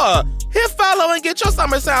waiting for? Hit follow and get your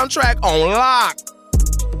summer soundtrack on lock.